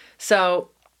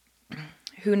 So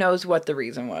who knows what the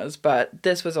reason was, but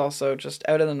this was also just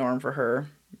out of the norm for her.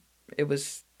 It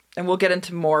was... And we'll get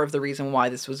into more of the reason why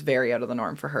this was very out of the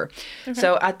norm for her. Okay.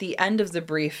 So at the end of the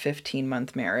brief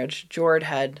 15-month marriage, George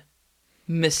had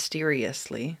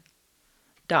mysteriously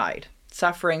died,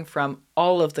 suffering from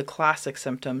all of the classic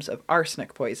symptoms of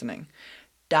arsenic poisoning.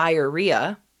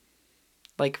 Diarrhea,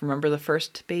 like, remember the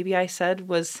first baby I said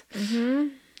was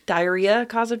diarrhea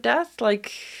cause of death?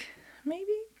 Like,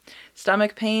 maybe?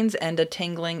 Stomach pains and a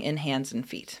tingling in hands and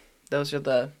feet. Those are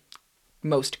the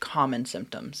most common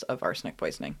symptoms of arsenic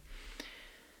poisoning.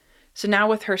 So now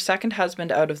with her second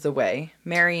husband out of the way,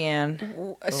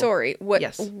 Marianne... Sorry, what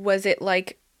yes. was it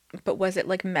like? But was it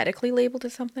like medically labeled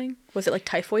as something? Was it like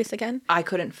typhoid again? I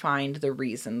couldn't find the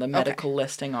reason, the medical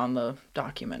listing on the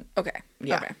document. Okay.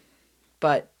 Yeah. Okay.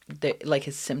 But like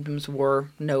his symptoms were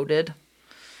noted.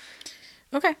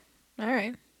 Okay. All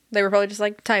right. They were probably just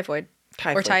like typhoid.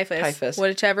 Or typhus.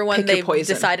 Whichever one they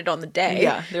decided on the day.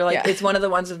 Yeah. They're like, it's one of the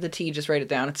ones with the T, just write it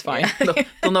down. It's fine.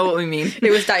 They'll know what we mean.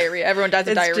 It was diarrhea. Everyone dies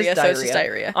of diarrhea, so it's just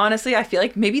diarrhea. Honestly, I feel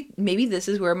like maybe this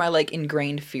is where my like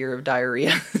ingrained fear of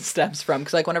diarrhea stems from.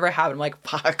 Because like whenever I have it, I'm like,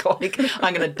 fuck, like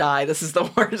I'm going to die. This is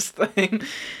the worst thing.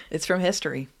 It's from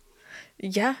history.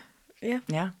 Yeah. Yeah.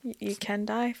 Yeah. You can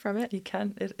die from it. You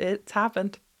can. It's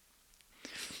happened.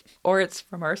 Or it's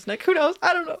from arsenic. Who knows?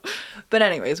 I don't know. But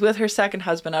anyways, with her second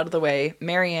husband out of the way,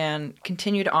 Marianne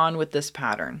continued on with this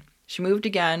pattern. She moved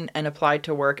again and applied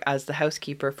to work as the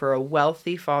housekeeper for a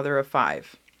wealthy father of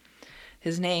 5.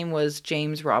 His name was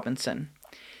James Robinson.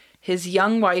 His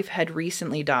young wife had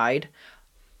recently died.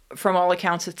 From all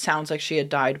accounts, it sounds like she had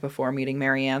died before meeting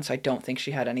Marianne, so I don't think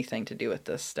she had anything to do with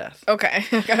this death. Okay.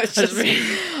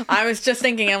 I was just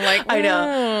thinking, I'm like, I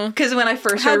know. Because when I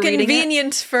first started reading it, how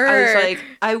convenient for her. I was like,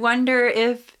 I wonder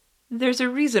if there's a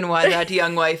reason why that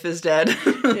young wife is dead.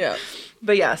 Yeah.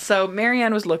 But yeah, so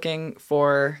Marianne was looking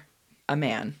for a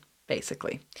man,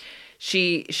 basically.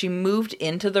 She moved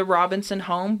into the Robinson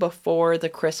home before the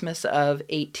Christmas of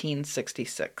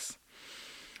 1866.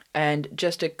 And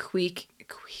just a quick,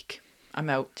 I'm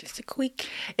out. Just a quick.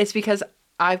 It's because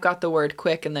I've got the word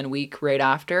quick and then week right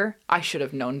after. I should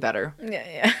have known better.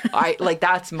 Yeah.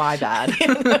 That's my bad.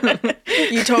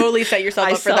 You totally set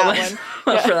yourself up for that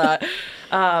one. For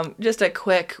that. Just a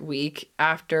quick week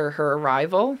after her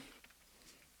arrival,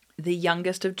 the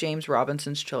youngest of James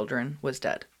Robinson's children was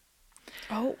dead.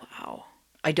 Oh, wow.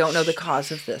 I don't know the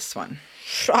cause of this one.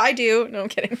 I do. No, I'm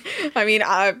kidding. I mean,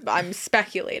 I'm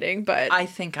speculating, but... I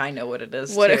think I know what it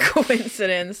is, What a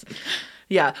coincidence.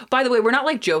 Yeah. By the way, we're not,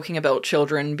 like, joking about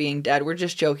children being dead. We're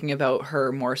just joking about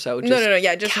her more so. Just No.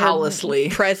 Yeah, just callously.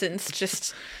 Her presence,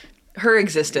 just... Her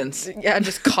existence. Yeah,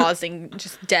 just causing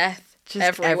just death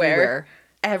just everywhere.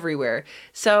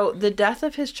 So the death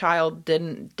of his child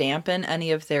didn't dampen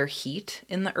any of their heat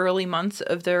in the early months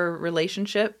of their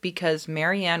relationship because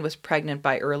Marianne was pregnant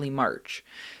by early March,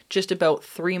 just about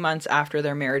 3 months after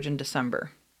their marriage in December.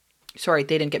 Sorry,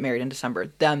 they didn't get married in December.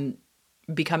 Them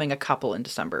becoming a couple in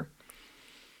December.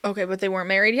 Okay, but they weren't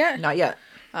married yet? Not yet.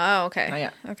 Oh, okay. Not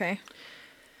yet. Okay.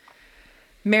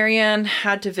 Marianne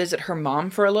had to visit her mom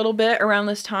for a little bit around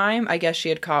this time. I guess she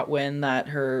had caught wind that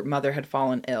her mother had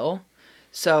fallen ill.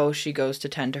 So she goes to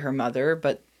tend to her mother,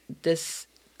 but this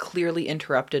clearly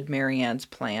interrupted Marianne's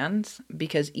plans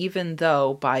because even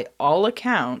though, by all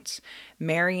accounts,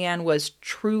 Marianne was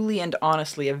truly and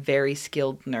honestly a very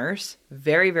skilled nurse,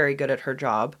 very, very good at her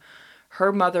job,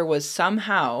 her mother was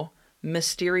somehow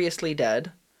mysteriously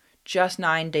dead just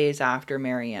 9 days after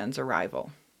Marianne's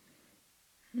arrival.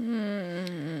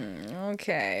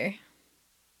 Okay.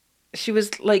 She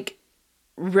was, like,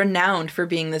 renowned for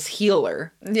being this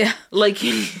healer. Yeah. Like...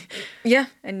 yeah,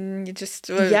 and you just...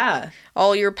 yeah.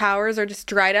 All your powers are just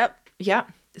dried up. Yeah.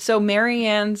 So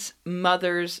Marianne's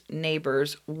mother's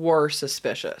neighbors were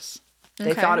suspicious.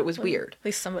 They thought it was weird. At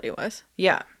least somebody was.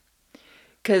 Yeah.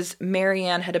 Because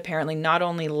Marianne had apparently not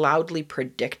only loudly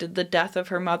predicted the death of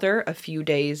her mother a few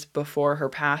days before her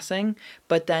passing,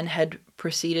 but then had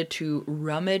proceeded to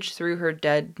rummage through her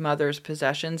dead mother's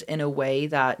possessions in a way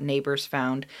that neighbors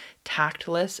found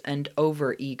tactless and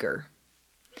overeager.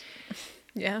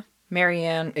 Yeah.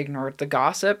 Marianne ignored the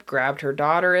gossip, grabbed her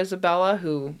daughter Isabella,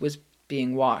 who was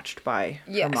being watched by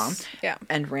her mom,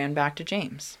 and ran back to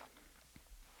James.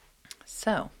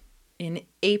 So, in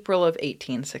April of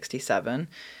 1867,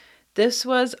 this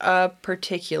was a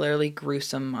particularly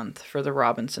gruesome month for the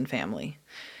Robinson family.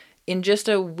 In just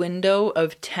a window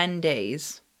of 10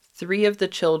 days, 3 of the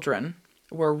children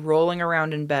were rolling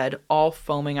around in bed, all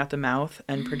foaming at the mouth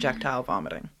and projectile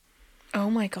vomiting. Oh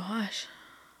my gosh.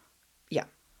 Yeah.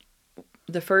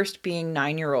 The first being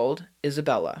 9-year-old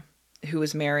Isabella, who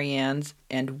was Marianne's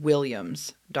and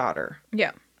William's daughter.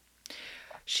 Yeah.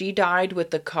 She died with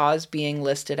the cause being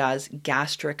listed as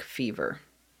gastric fever.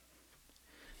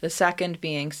 The second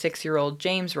being 6-year-old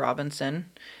James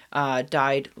Robinson,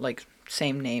 died like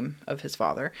same name of his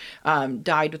father,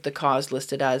 died with the cause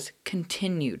listed as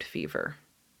continued fever.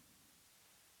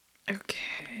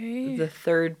 Okay. The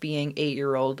third being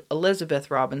 8-year-old Elizabeth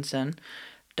Robinson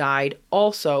died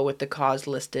also with the cause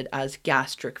listed as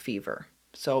gastric fever.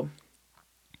 So,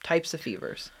 types of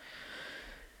fevers.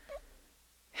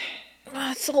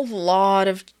 That's a lot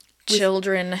of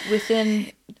children.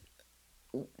 Within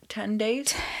 10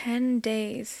 days? 10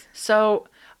 days. So,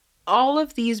 all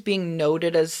of these being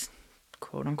noted as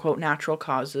quote-unquote natural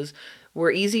causes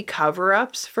were easy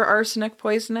cover-ups for arsenic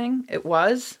poisoning. It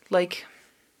was, like,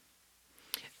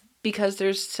 because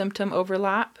there's symptom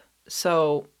overlap.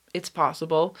 So, it's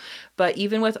possible. But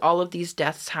even with all of these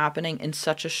deaths happening in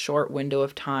such a short window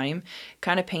of time,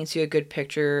 kind of paints you a good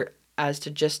picture as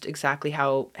to just exactly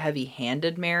how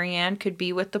heavy-handed Marianne could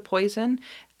be with the poison,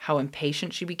 how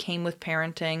impatient she became with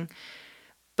parenting.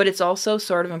 But it's also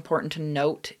sort of important to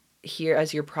note here,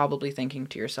 as you're probably thinking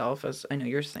to yourself, as I know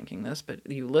you're thinking this, but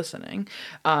you listening,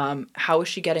 how is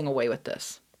she getting away with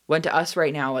this? When to us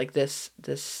right now, like this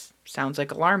sounds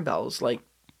like alarm bells. Like,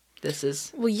 this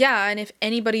is... Well, yeah, and if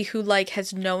anybody who, like,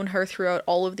 has known her throughout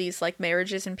all of these, like,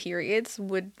 marriages and periods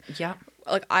would... Yeah.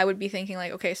 Like, I would be thinking,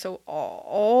 like, okay, so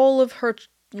all of her,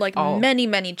 like,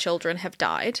 many children have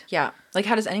died. Yeah. Like,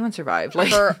 how does anyone survive?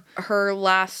 Like, her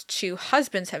last 2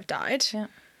 husbands have died. Yeah.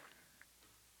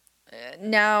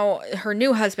 Now, her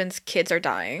new husband's kids are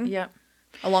dying. Yeah.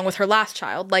 Along with her last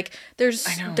child. Like, there's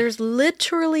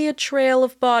literally a trail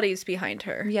of bodies behind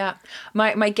her. Yeah.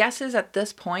 My guess is at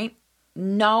this point,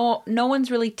 no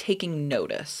one's really taking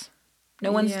notice.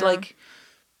 No one's, like,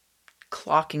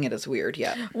 clocking it as weird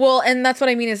yet. Well, and that's what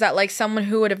I mean is that, like, someone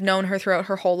who would have known her throughout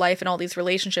her whole life and all these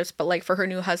relationships, but, like, for her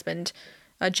new husband,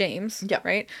 James,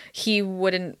 right? He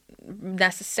wouldn't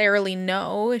necessarily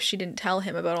know if she didn't tell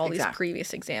him about all these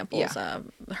previous examples,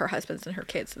 her husbands and her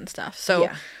kids and stuff. So,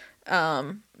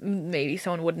 maybe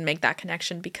someone wouldn't make that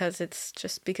connection because it's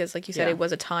just because, like you said, it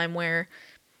was a time where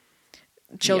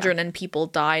children and people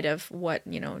died of what,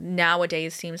 you know,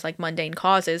 nowadays seems like mundane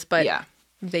causes, but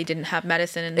they didn't have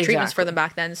medicine and treatments for them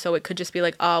back then. So it could just be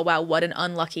like, oh, wow, what an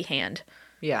unlucky hand.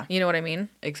 Yeah. You know what I mean?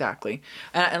 Exactly.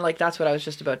 And like, that's what I was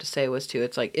just about to say was too,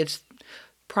 it's like, it's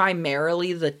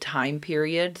primarily the time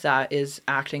period that is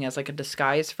acting as like a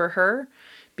disguise for her,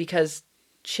 because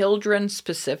children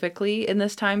specifically in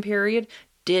this time period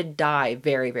did die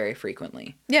very, very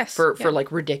frequently. Yes. For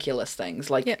like ridiculous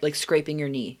things, like like scraping your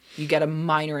knee. You get a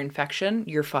minor infection,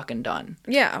 you're fucking done.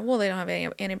 Yeah. Well, they don't have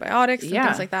any antibiotics and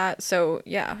things like that. So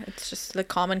yeah, it's just the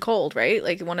common cold, right?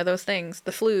 Like one of those things,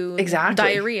 the flu,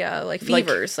 diarrhea, like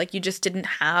fevers. Like you just didn't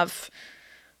have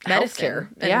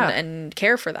medicine and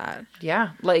care for that.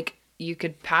 Yeah. Like you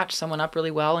could patch someone up really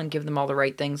well and give them all the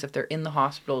right things if they're in the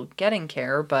hospital getting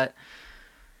care, but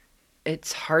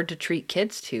it's hard to treat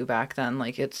kids too back then.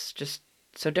 Like, it's just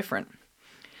so different.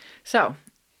 So,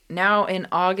 now in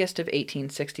August of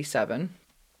 1867,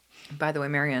 by the way,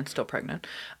 Marianne's still pregnant.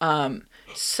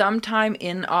 Sometime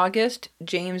in August,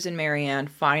 James and Marianne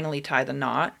finally tie the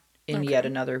knot in yet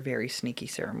another very sneaky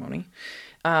ceremony.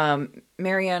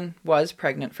 Marianne was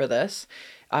pregnant for this.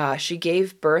 She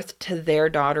gave birth to their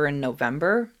daughter in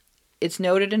November. It's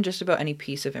noted in just about any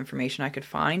piece of information I could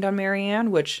find on Marianne,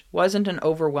 which wasn't an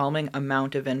overwhelming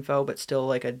amount of info, but still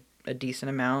like a decent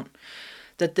amount,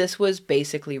 that this was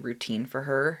basically routine for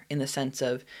her in the sense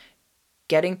of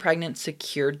getting pregnant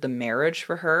secured the marriage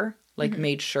for her, like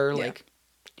made sure like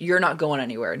you're not going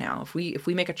anywhere now. If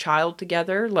we make a child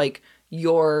together, like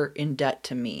you're in debt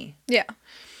to me. Yeah.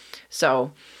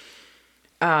 So,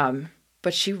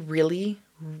 but she really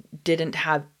didn't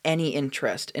have any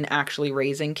interest in actually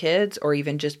raising kids or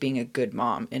even just being a good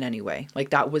mom in any way.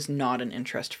 Like that was not an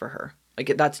interest for her.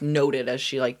 Like that's noted as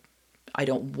she like, I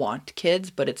don't want kids,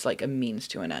 but it's like a means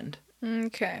to an end.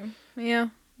 Okay. Yeah.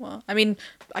 Well, I mean,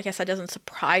 I guess that doesn't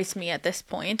surprise me at this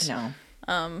point. No.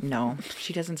 No.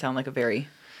 She doesn't sound like a very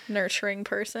nurturing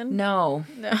person. No.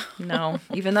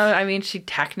 Even though, I mean, she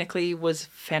technically was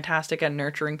fantastic at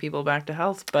nurturing people back to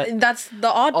health, but that's the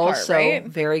odd part, also right?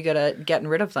 Very good at getting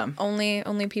rid of them.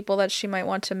 Only people that she might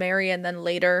want to marry and then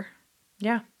later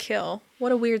kill.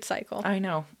 What a weird cycle. I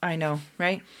know,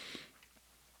 right?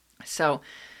 So,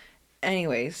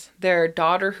 anyways, their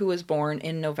daughter, who was born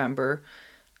in November,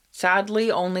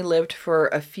 sadly only lived for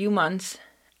a few months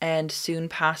and soon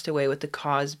passed away with the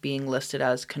cause being listed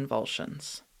as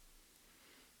convulsions.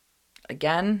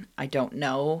 Again, I don't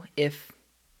know if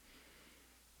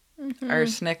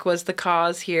arsenic was the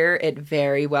cause here. It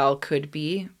very well could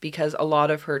be, because a lot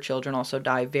of her children also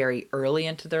die very early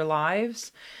into their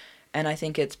lives. And I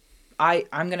think I'm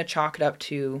going to chalk it up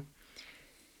to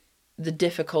the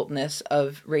difficultness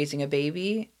of raising a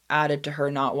baby added to her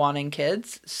not wanting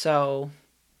kids. So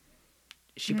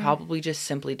she probably just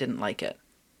simply didn't like it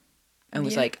and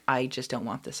was like, I just don't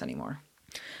want this anymore.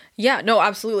 Yeah, no,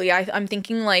 absolutely. I'm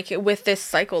thinking like with this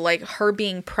cycle, like her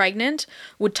being pregnant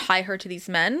would tie her to these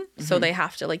men. So they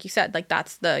have to, like you said, like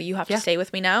that's you have to stay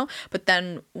with me now. But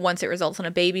then once it results in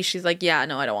a baby, she's like, yeah,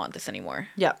 no, I don't want this anymore.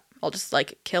 Yeah. I'll just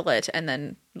like kill it. And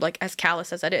then like as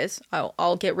callous as that is,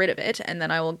 I'll get rid of it. And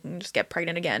then I will just get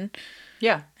pregnant again.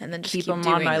 Yeah. And then just keep keep them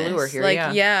on my lure here.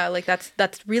 Like, yeah, like that's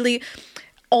really,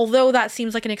 although that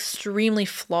seems like an extremely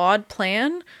flawed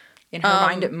plan. In her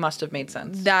mind, it must have made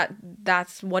sense.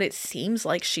 That's what it seems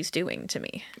like she's doing to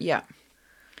me. Yeah.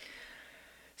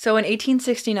 So in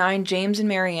 1869, James and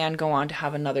Marianne go on to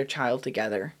have another child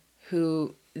together,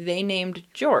 who they named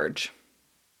George.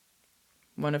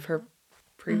 One of her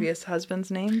previous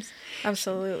husband's names.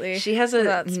 Absolutely. She has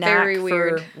a knack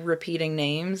for repeating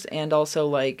names and also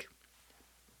like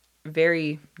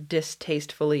very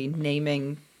distastefully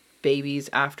naming babies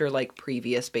after like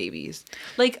previous babies.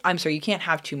 Like, I'm sorry, you can't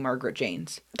have two Margaret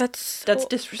Janes. That's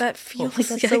disrespectful. That feels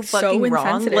like, that's so fucking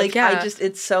wrong. Like,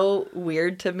 it's so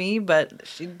weird to me, but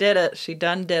she did it. She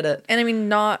done did it. And I mean,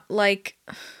 not like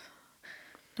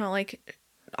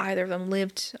either of them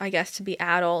lived, I guess, to be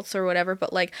adults or whatever,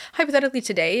 but like hypothetically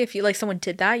today, if you like someone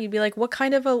did that, you'd be like, what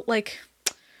kind of a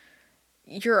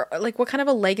what kind of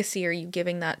a legacy are you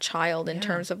giving that child in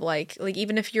terms of like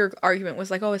even if your argument was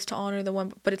like, oh, it's to honor the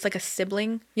one, but it's like a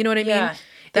sibling, you know what I mean?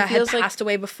 That had passed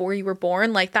away before you were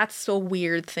born. Like, that's a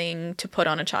weird thing to put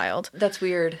on a child. That's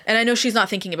weird. And I know she's not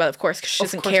thinking about it, of course, because she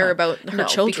doesn't care about her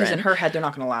children. Because in her head, they're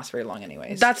not going to last very long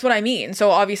anyways. That's what I mean.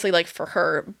 So obviously, like, for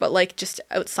her, but like just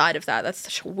outside of that, that's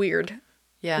such a weird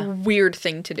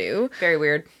thing to do. Very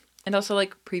weird. And also,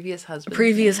 like, previous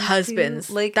husbands.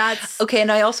 Too. Like, that's... Okay,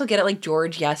 and I also get it, like,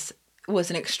 George, yes,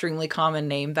 was an extremely common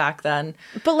name back then.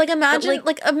 But, like, imagine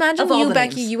you,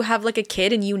 Becky, names. You have, like, a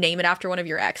kid and you name it after one of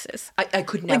your exes. I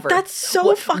could never. Like, that's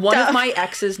so fucked up. One of my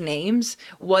ex's names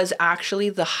was actually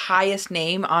the highest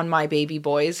name on my baby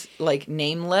boy's, like,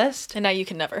 name list. And now you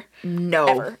can never.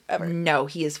 No. Ever. No,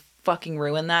 he has fucking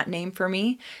ruined that name for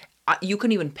me. You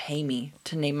couldn't even pay me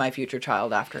to name my future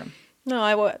child after him. No,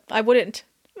 I wouldn't.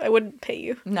 I wouldn't pay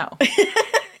you. No.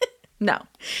 No.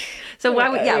 So why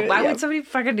would somebody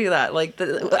fucking do that? Like,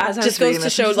 as I was just goes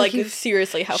to show, like, like,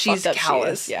 seriously how she's fucked up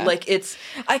callous. she is. Yeah. Like, it's...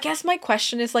 I guess my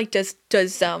question is, like, does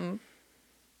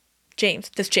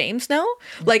James know?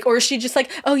 Like, or is she just like,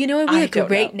 oh, you know what, we have a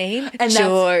great name? And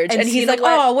George. And he's like,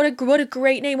 oh, what a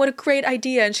great name. What a great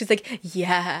idea. And she's like,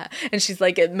 yeah. And she's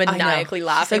like maniacally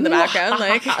laughing in the background.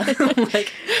 Like,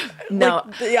 no.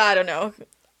 Like, yeah, I don't know.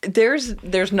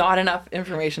 There's not enough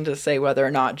information to say whether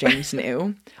or not James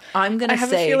knew. I'm gonna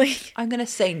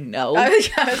say no.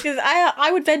 I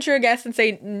would venture a guess and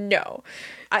say no.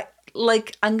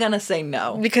 I'm gonna say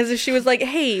no. Because if she was like,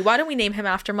 hey, why don't we name him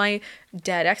after my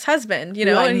dead ex-husband, you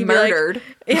know, and he'd murdered.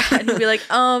 And he'd be like,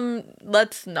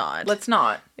 let's not.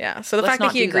 Yeah. So the fact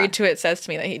that he agreed to it says to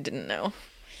me that he didn't know.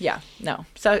 Yeah, no.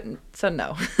 So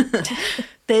no.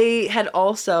 They had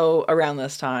also, around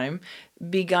this time,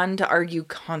 begun to argue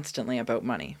constantly about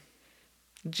money.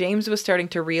 James was starting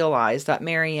to realize that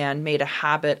Marianne made a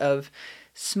habit of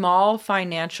small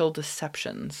financial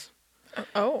deceptions.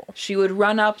 Oh. She would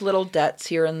run up little debts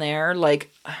here and there.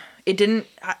 Like,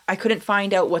 I couldn't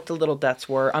find out what the little debts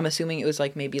were. I'm assuming it was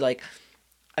like maybe like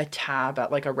a tab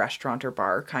at like a restaurant or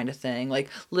bar kind of thing. Like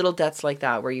little debts like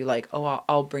that where you like, oh,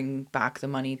 I'll bring back the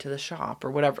money to the shop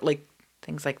or whatever. Like,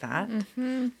 things like that.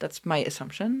 Mm-hmm. That's my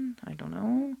assumption. I don't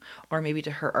know. Or maybe to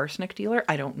her arsenic dealer.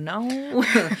 I don't know.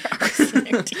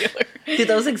 Arsenic dealer. Do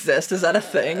those exist? Is that a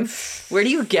thing? Where do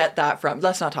you get that from?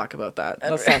 Let's not talk about that.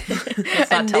 Let's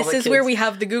not and this is where we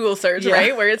have the Google search,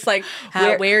 right? Where it's like,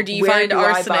 where do you find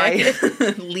arsenic? I buy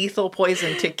lethal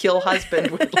poison to kill husband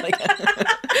with like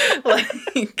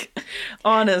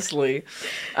honestly.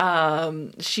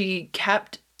 She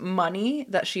kept money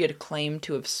that she had claimed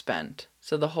to have spent.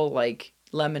 So the whole, like,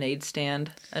 lemonade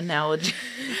stand analogy.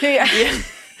 Yeah.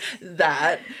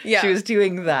 She was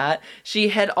doing that. She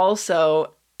had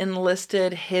also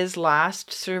enlisted his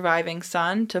last surviving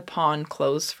son to pawn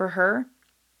clothes for her.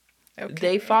 Okay.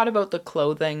 They fought about the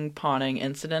clothing pawning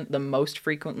incident the most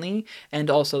frequently and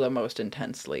also the most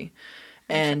intensely.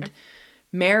 And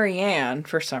Marianne,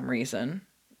 for some reason,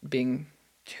 being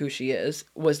who she is,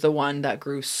 was the one that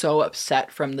grew so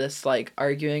upset from this, like,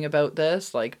 arguing about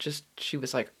this, like, just, she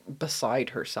was, like, beside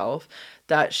herself,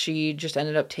 that she just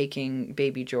ended up taking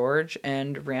baby George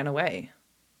and ran away.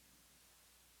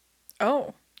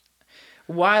 Oh.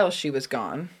 While she was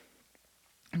gone,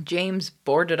 James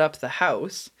boarded up the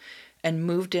house and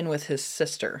moved in with his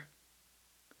sister.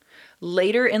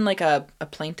 Later in like a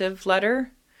plaintive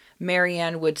letter,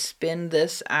 Marianne would spin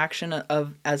this action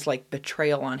as like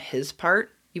betrayal on his part,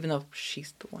 even though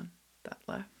she's the one that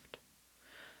left.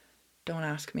 Don't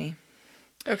ask me.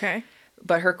 Okay.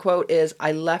 But her quote is,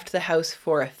 "I left the house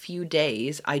for a few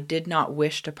days. I did not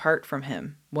wish to part from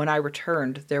him. When I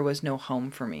returned, there was no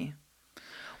home for me."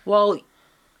 Well,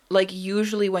 like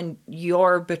usually when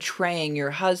you're betraying your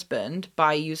husband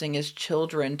by using his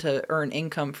children to earn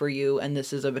income for you, and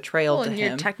this is a betrayal to and him.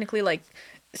 you're technically like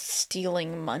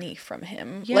stealing money from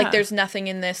him. Yeah. Like there's nothing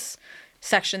in this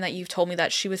section that you've told me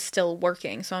that she was still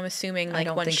working. So I'm assuming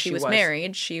like when she was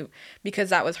married, because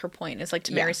that was her point, is like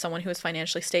to marry someone who is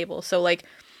financially stable. So like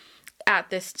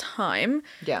at this time,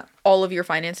 all of your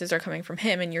finances are coming from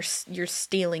him and you're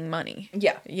stealing money.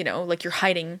 Yeah. You know, like you're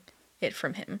hiding it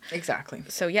from him. Exactly.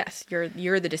 So yes,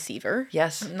 you're the deceiver.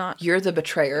 Yes. You're the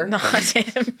betrayer. Not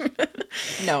him.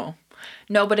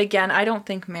 No, but again, I don't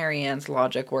think Marianne's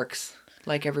logic works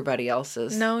like everybody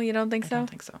else's. No, you don't think so? I don't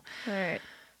think so. All right.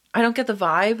 I don't get the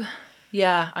vibe.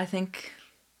 Yeah, I think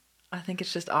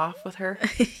it's just off with her.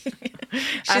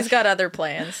 She's got other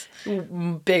plans.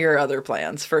 Bigger other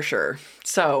plans, for sure.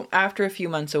 So, after a few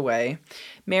months away,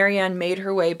 Marianne made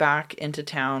her way back into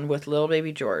town with little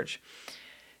baby George.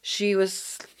 She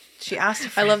asked a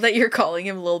friend, I love that you're calling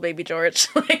him little baby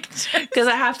George. Because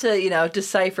I have to,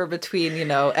 decipher between,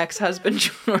 ex-husband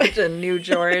George and new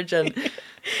George and...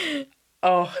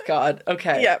 Oh, God.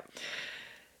 Okay. Yep.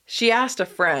 She asked a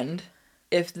friend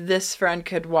if this friend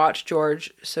could watch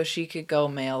George so she could go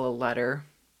mail a letter,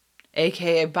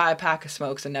 aka buy a pack of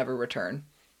smokes and never return.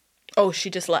 Oh, she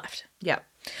just left. Yeah.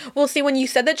 Well, see, when you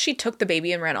said that she took the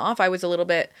baby and ran off, I was a little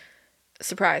bit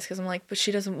surprised because I'm like, but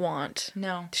she doesn't want.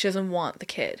 No. She doesn't want the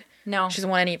kid. No. She doesn't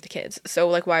want any of the kids. So,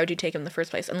 like, why would you take him in the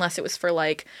first place? Unless it was for,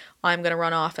 like, I'm going to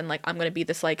run off and, like, I'm going to be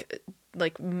this, like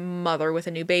mother with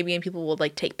a new baby and people will,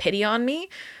 like, take pity on me.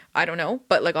 I don't know.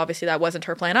 But, like, obviously that wasn't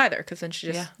her plan either because then she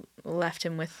just left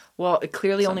him with Well, it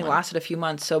clearly someone. Only lasted a few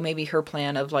months, so maybe her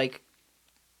plan of, like,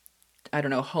 I don't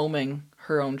know, homing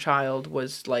her own child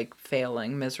was, like,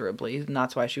 failing miserably. And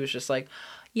that's why she was just like,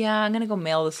 yeah, I'm going to go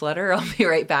mail this letter. I'll be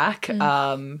right back.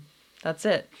 That's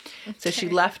it. Okay. So she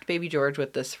left baby George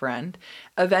with this friend.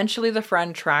 Eventually, the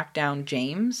friend tracked down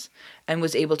James and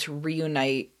was able to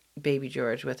reunite baby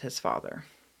George with his father.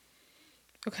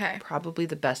 Okay. Probably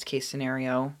the best case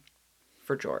scenario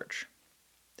for George.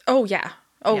 Oh, yeah.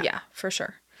 Oh, yeah, for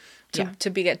sure. To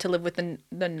get to live with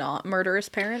the not murderous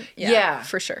parent. Yeah,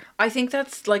 for sure. I think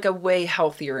that's like a way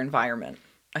healthier environment.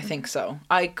 I think so.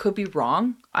 I could be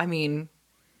wrong. I mean,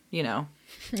 we're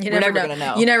never going to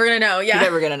know. You're never going to know, yeah. You're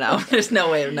never going to know. There's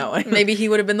no way of knowing. Maybe he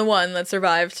would have been the one that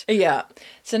survived. Yeah.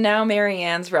 So now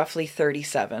Marianne's roughly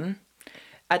 37.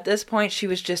 At this point, she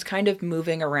was just kind of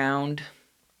moving around,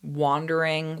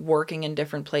 wandering, working in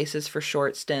different places for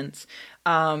short stints.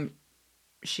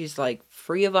 She's like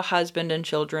free of a husband and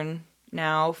children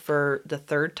now for the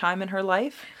third time in her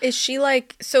life. Is she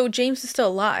like, so James is still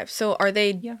alive. So are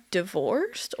they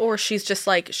divorced or she's just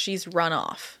like, she's run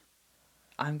off?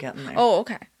 I'm getting there. Oh,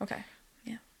 okay. Okay.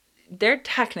 Yeah. They're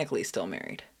technically still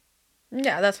married.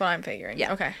 Yeah, that's what I'm figuring.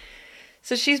 Yeah. Okay.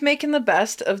 So she's making the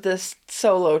best of this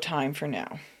solo time for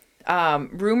now.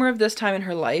 Rumor of this time in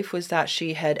her life was that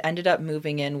she had ended up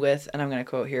moving in with, and I'm going to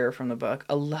quote here from the book,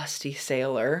 a lusty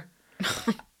sailor.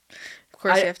 Of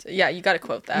course you have to. Yeah, you got to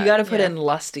quote that. You got to put in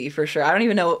lusty for sure. I don't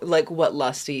even know like what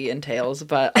lusty entails,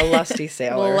 but a lusty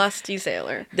sailor. Lusty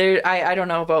sailor. I don't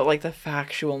know about like the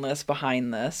factualness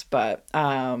behind this, but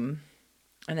and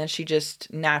then she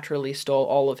just naturally stole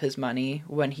all of his money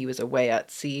when he was away at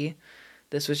sea.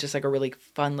 This was just like a really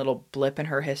fun little blip in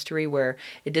her history where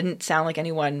it didn't sound like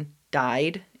anyone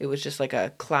died. It was just like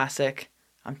a classic,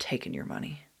 I'm taking your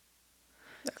money.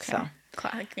 Okay. So.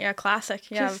 Classic. Yeah,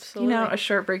 just, absolutely. A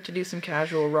short break to do some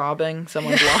casual robbing,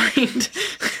 someone blind.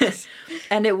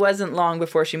 And it wasn't long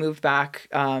before she moved back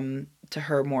to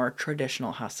her more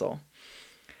traditional hustle.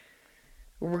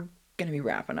 We're going to be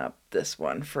wrapping up this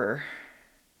one for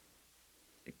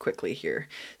quickly here.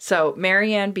 So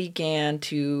Marianne began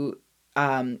to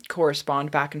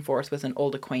correspond back and forth with an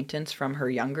old acquaintance from her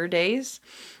younger days,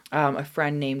 a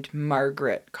friend named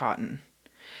Margaret Cotton,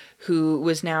 who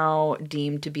was now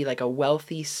deemed to be like a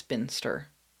wealthy spinster.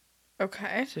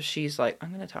 Okay. So she's like, I'm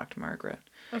going to talk to Margaret.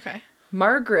 Okay.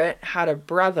 Margaret had a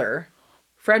brother,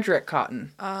 Frederick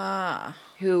Cotton,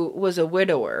 who was a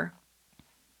widower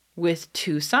with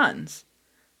 2 sons,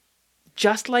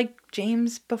 just like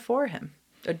James before him.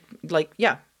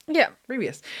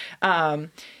 Previous.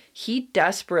 He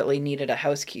desperately needed a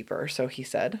housekeeper, so he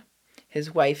said.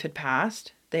 His wife had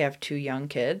passed. They have 2 young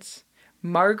kids.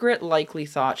 Margaret likely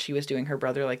thought she was doing her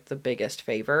brother like the biggest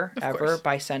favor ever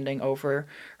by sending over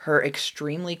her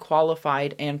extremely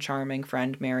qualified and charming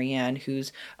friend Marianne,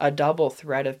 who's a double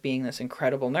threat of being this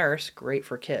incredible nurse, great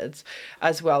for kids,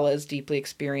 as well as deeply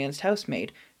experienced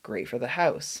housemaid, great for the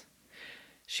house.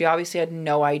 She obviously had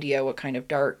no idea what kind of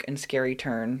dark and scary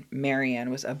turn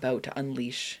Marianne was about to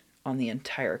unleash on the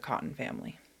entire Cotton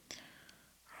family.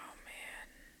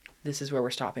 This is where we're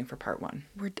stopping for part 1.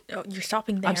 You're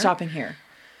stopping there? I'm stopping here.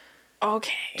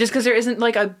 Okay. Just because there isn't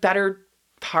like a better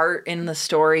part in the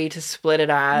story to split it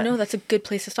at. No, that's a good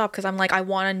place to stop because I'm like, I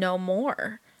want to know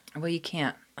more. Well, you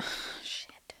can't.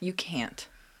 Shit. You can't.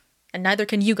 And neither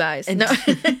can you guys. No.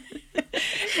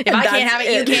 If I can't have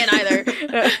it, you can't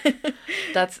either.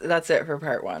 That's it for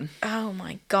part 1. Oh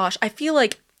my gosh. I feel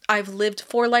like I've lived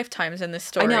 4 lifetimes in this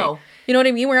story. I know. You know what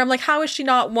I mean? Where I'm like, how is she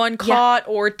not caught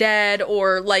or dead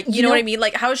or like, you know what I mean?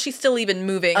 Like, how is she still even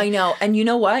moving? I know. And you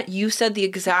know what? You said the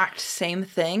exact same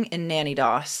thing in Nanny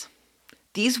Doss.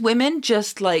 These women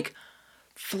just like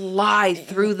fly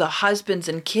through the husbands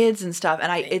and kids and stuff.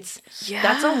 And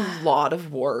that's a lot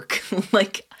of work.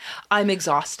 Like, I'm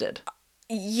exhausted.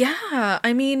 Yeah.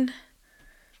 I mean,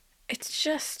 it's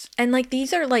just, and like,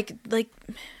 these are like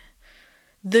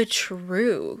the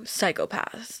true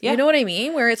psychopaths. Yeah. You know what I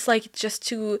mean? Where it's like just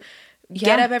to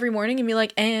get up every morning and be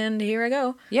like, and here I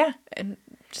go. Yeah. And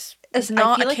just it's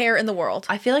not a care in the world.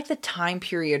 I feel like the time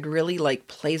period really like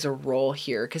plays a role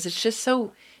here because it's just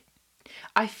so,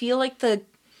 I feel like the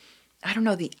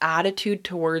attitude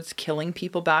towards killing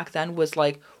people back then was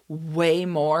like way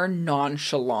more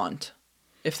nonchalant,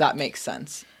 if that makes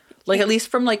sense. Like, at least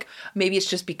from, like, maybe it's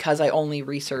just because I only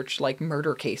research, like,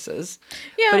 murder cases.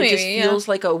 Yeah, but it just feels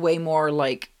like a way more,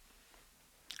 like,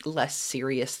 less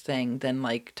serious thing than,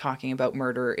 like, talking about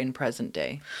murder in present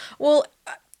day. Well,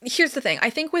 here's the thing.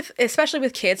 I think especially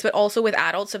with kids, but also with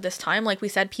adults of this time, like we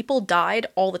said, people died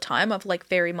all the time of, like,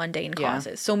 very mundane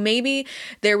causes. So maybe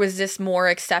there was this more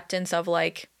acceptance of,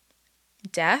 like,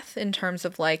 death in terms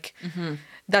of, like... Mm-hmm.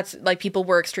 That's like people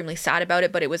were extremely sad about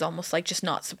it, but it was almost like just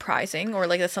not surprising or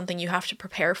like that's something you have to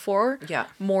prepare for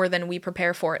more than we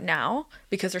prepare for it now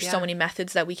because there's so many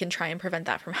methods that we can try and prevent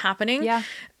that from happening. Yeah.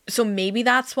 So maybe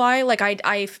that's why like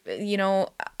I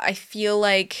feel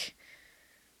like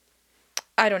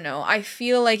I don't know. I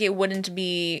feel like it wouldn't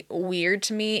be weird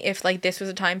to me if like this was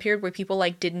a time period where people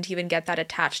like didn't even get that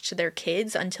attached to their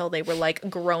kids until they were like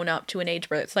grown up to an age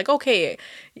where it's like, okay,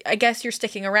 I guess you're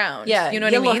sticking around. Yeah, you know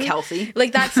what I mean? You look healthy.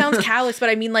 Like that sounds callous, but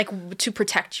I mean like to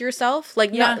protect yourself.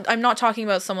 Like I'm not talking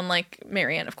about someone like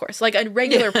Marianne, of course. Like a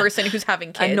regular person who's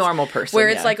having kids. A normal person. Where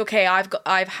it's like, okay,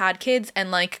 I've had kids and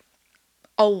like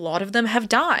a lot of them have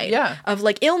died of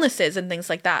like illnesses and things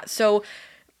like that. So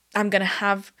I'm going to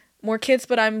have more kids,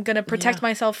 but I'm going to protect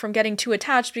myself from getting too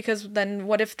attached because then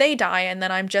what if they die and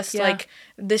then I'm just like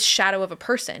this shadow of a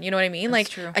person, you know what I mean? That's like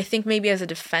true. I think maybe as a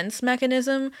defense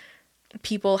mechanism,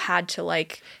 people had to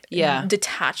like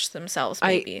detach themselves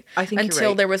maybe. I think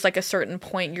until there was like a certain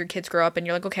point your kids grow up and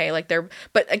you're like, okay, like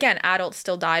but again, adults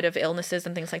still died of illnesses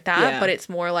and things like that, but it's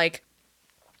more like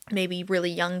maybe really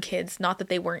young kids, not that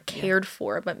they weren't cared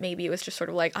for, but maybe it was just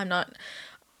sort of like, I'm not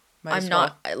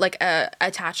like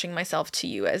attaching myself to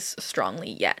you as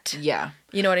strongly yet. Yeah.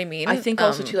 You know what I mean? I think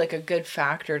also too like a good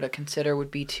factor to consider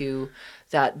would be too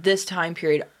that this time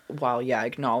period, while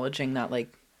acknowledging that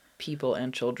like people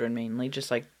and children mainly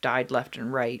just like died left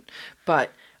and right,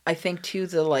 but I think too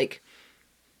the like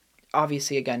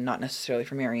obviously again not necessarily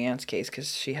for Marianne's case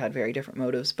because she had very different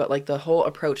motives, but like the whole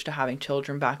approach to having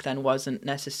children back then wasn't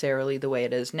necessarily the way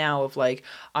it is now of like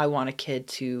I want a kid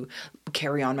to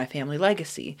carry on my family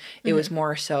legacy. It was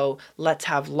more so let's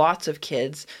have lots of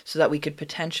kids so that we could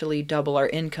potentially double our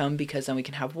income because then we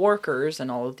can have workers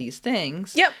and all of these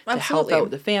things to help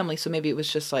out the family. So maybe it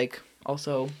was just like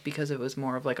also because it was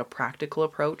more of like a practical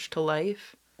approach to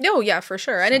life. Oh, yeah, for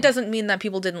sure. And it doesn't mean that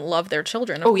people didn't love their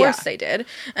children. Of course they did.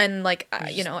 And, like,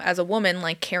 you know, as a woman,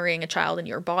 like, carrying a child in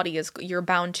your body you're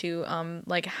bound to,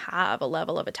 like, have a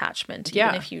level of attachment,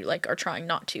 even if you, like, are trying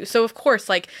not to. So, of course,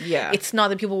 like, it's not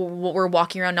that people were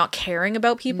walking around not caring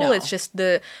about people. No. It's just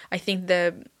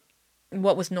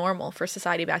what was normal for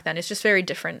society back then. It's just very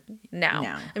different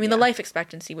now. I mean, the life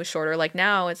expectancy was shorter. Like,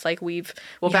 now it's like we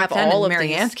back then, in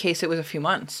Marianne's case, it was a few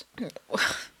months.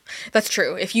 That's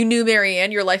true. If you knew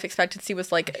Marianne, your life expectancy was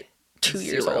like 2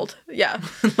 years old. Yeah.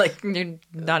 Like you're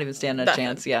not even standing a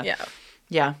chance. Yeah.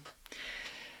 Yeah.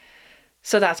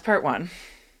 So that's part 1.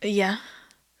 Yeah.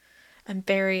 I'm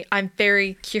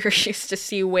very curious to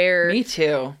see where Me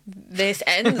too. This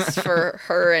ends for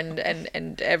her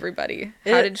and everybody.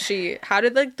 How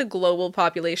did like the global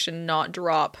population not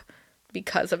drop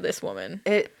because of this woman.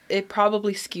 It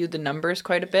probably skewed the numbers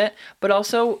quite a bit, but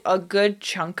also a good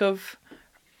chunk of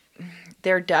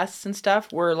their deaths and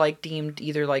stuff were like deemed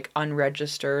either like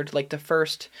unregistered. Like the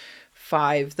first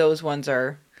 5, those ones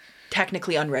are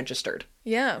technically unregistered.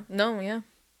 Yeah. No, yeah.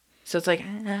 So it's like,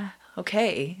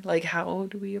 okay, like how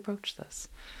do we approach this?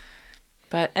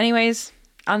 But anyways,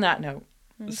 on that note,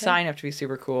 sign up to be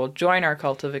super cool. Join our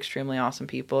cult of extremely awesome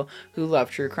people who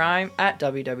love true crime at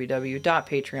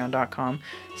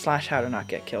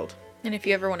www.patreon.com/howtonotgetkilled. And if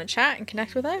you ever want to chat and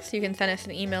connect with us, you can send us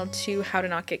an email to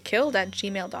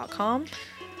howtonotgetkilled@gmail.com.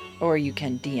 Or you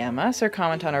can DM us or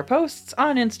comment on our posts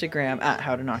on Instagram at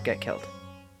howtonotgetkilled.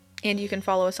 And you can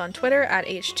follow us on Twitter at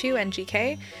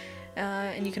H2NGK.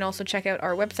 And you can also check out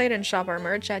our website and shop our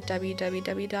merch at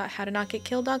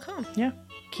www.howtonotgetkilled.com. Yeah.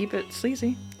 Keep it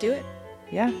sleazy. Do it.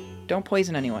 Yeah. Don't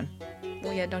poison anyone.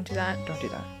 Well, yeah, don't do that. Don't do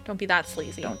that. Don't be that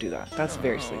sleazy. Don't do that. That's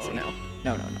very sleazy. No.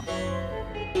 No.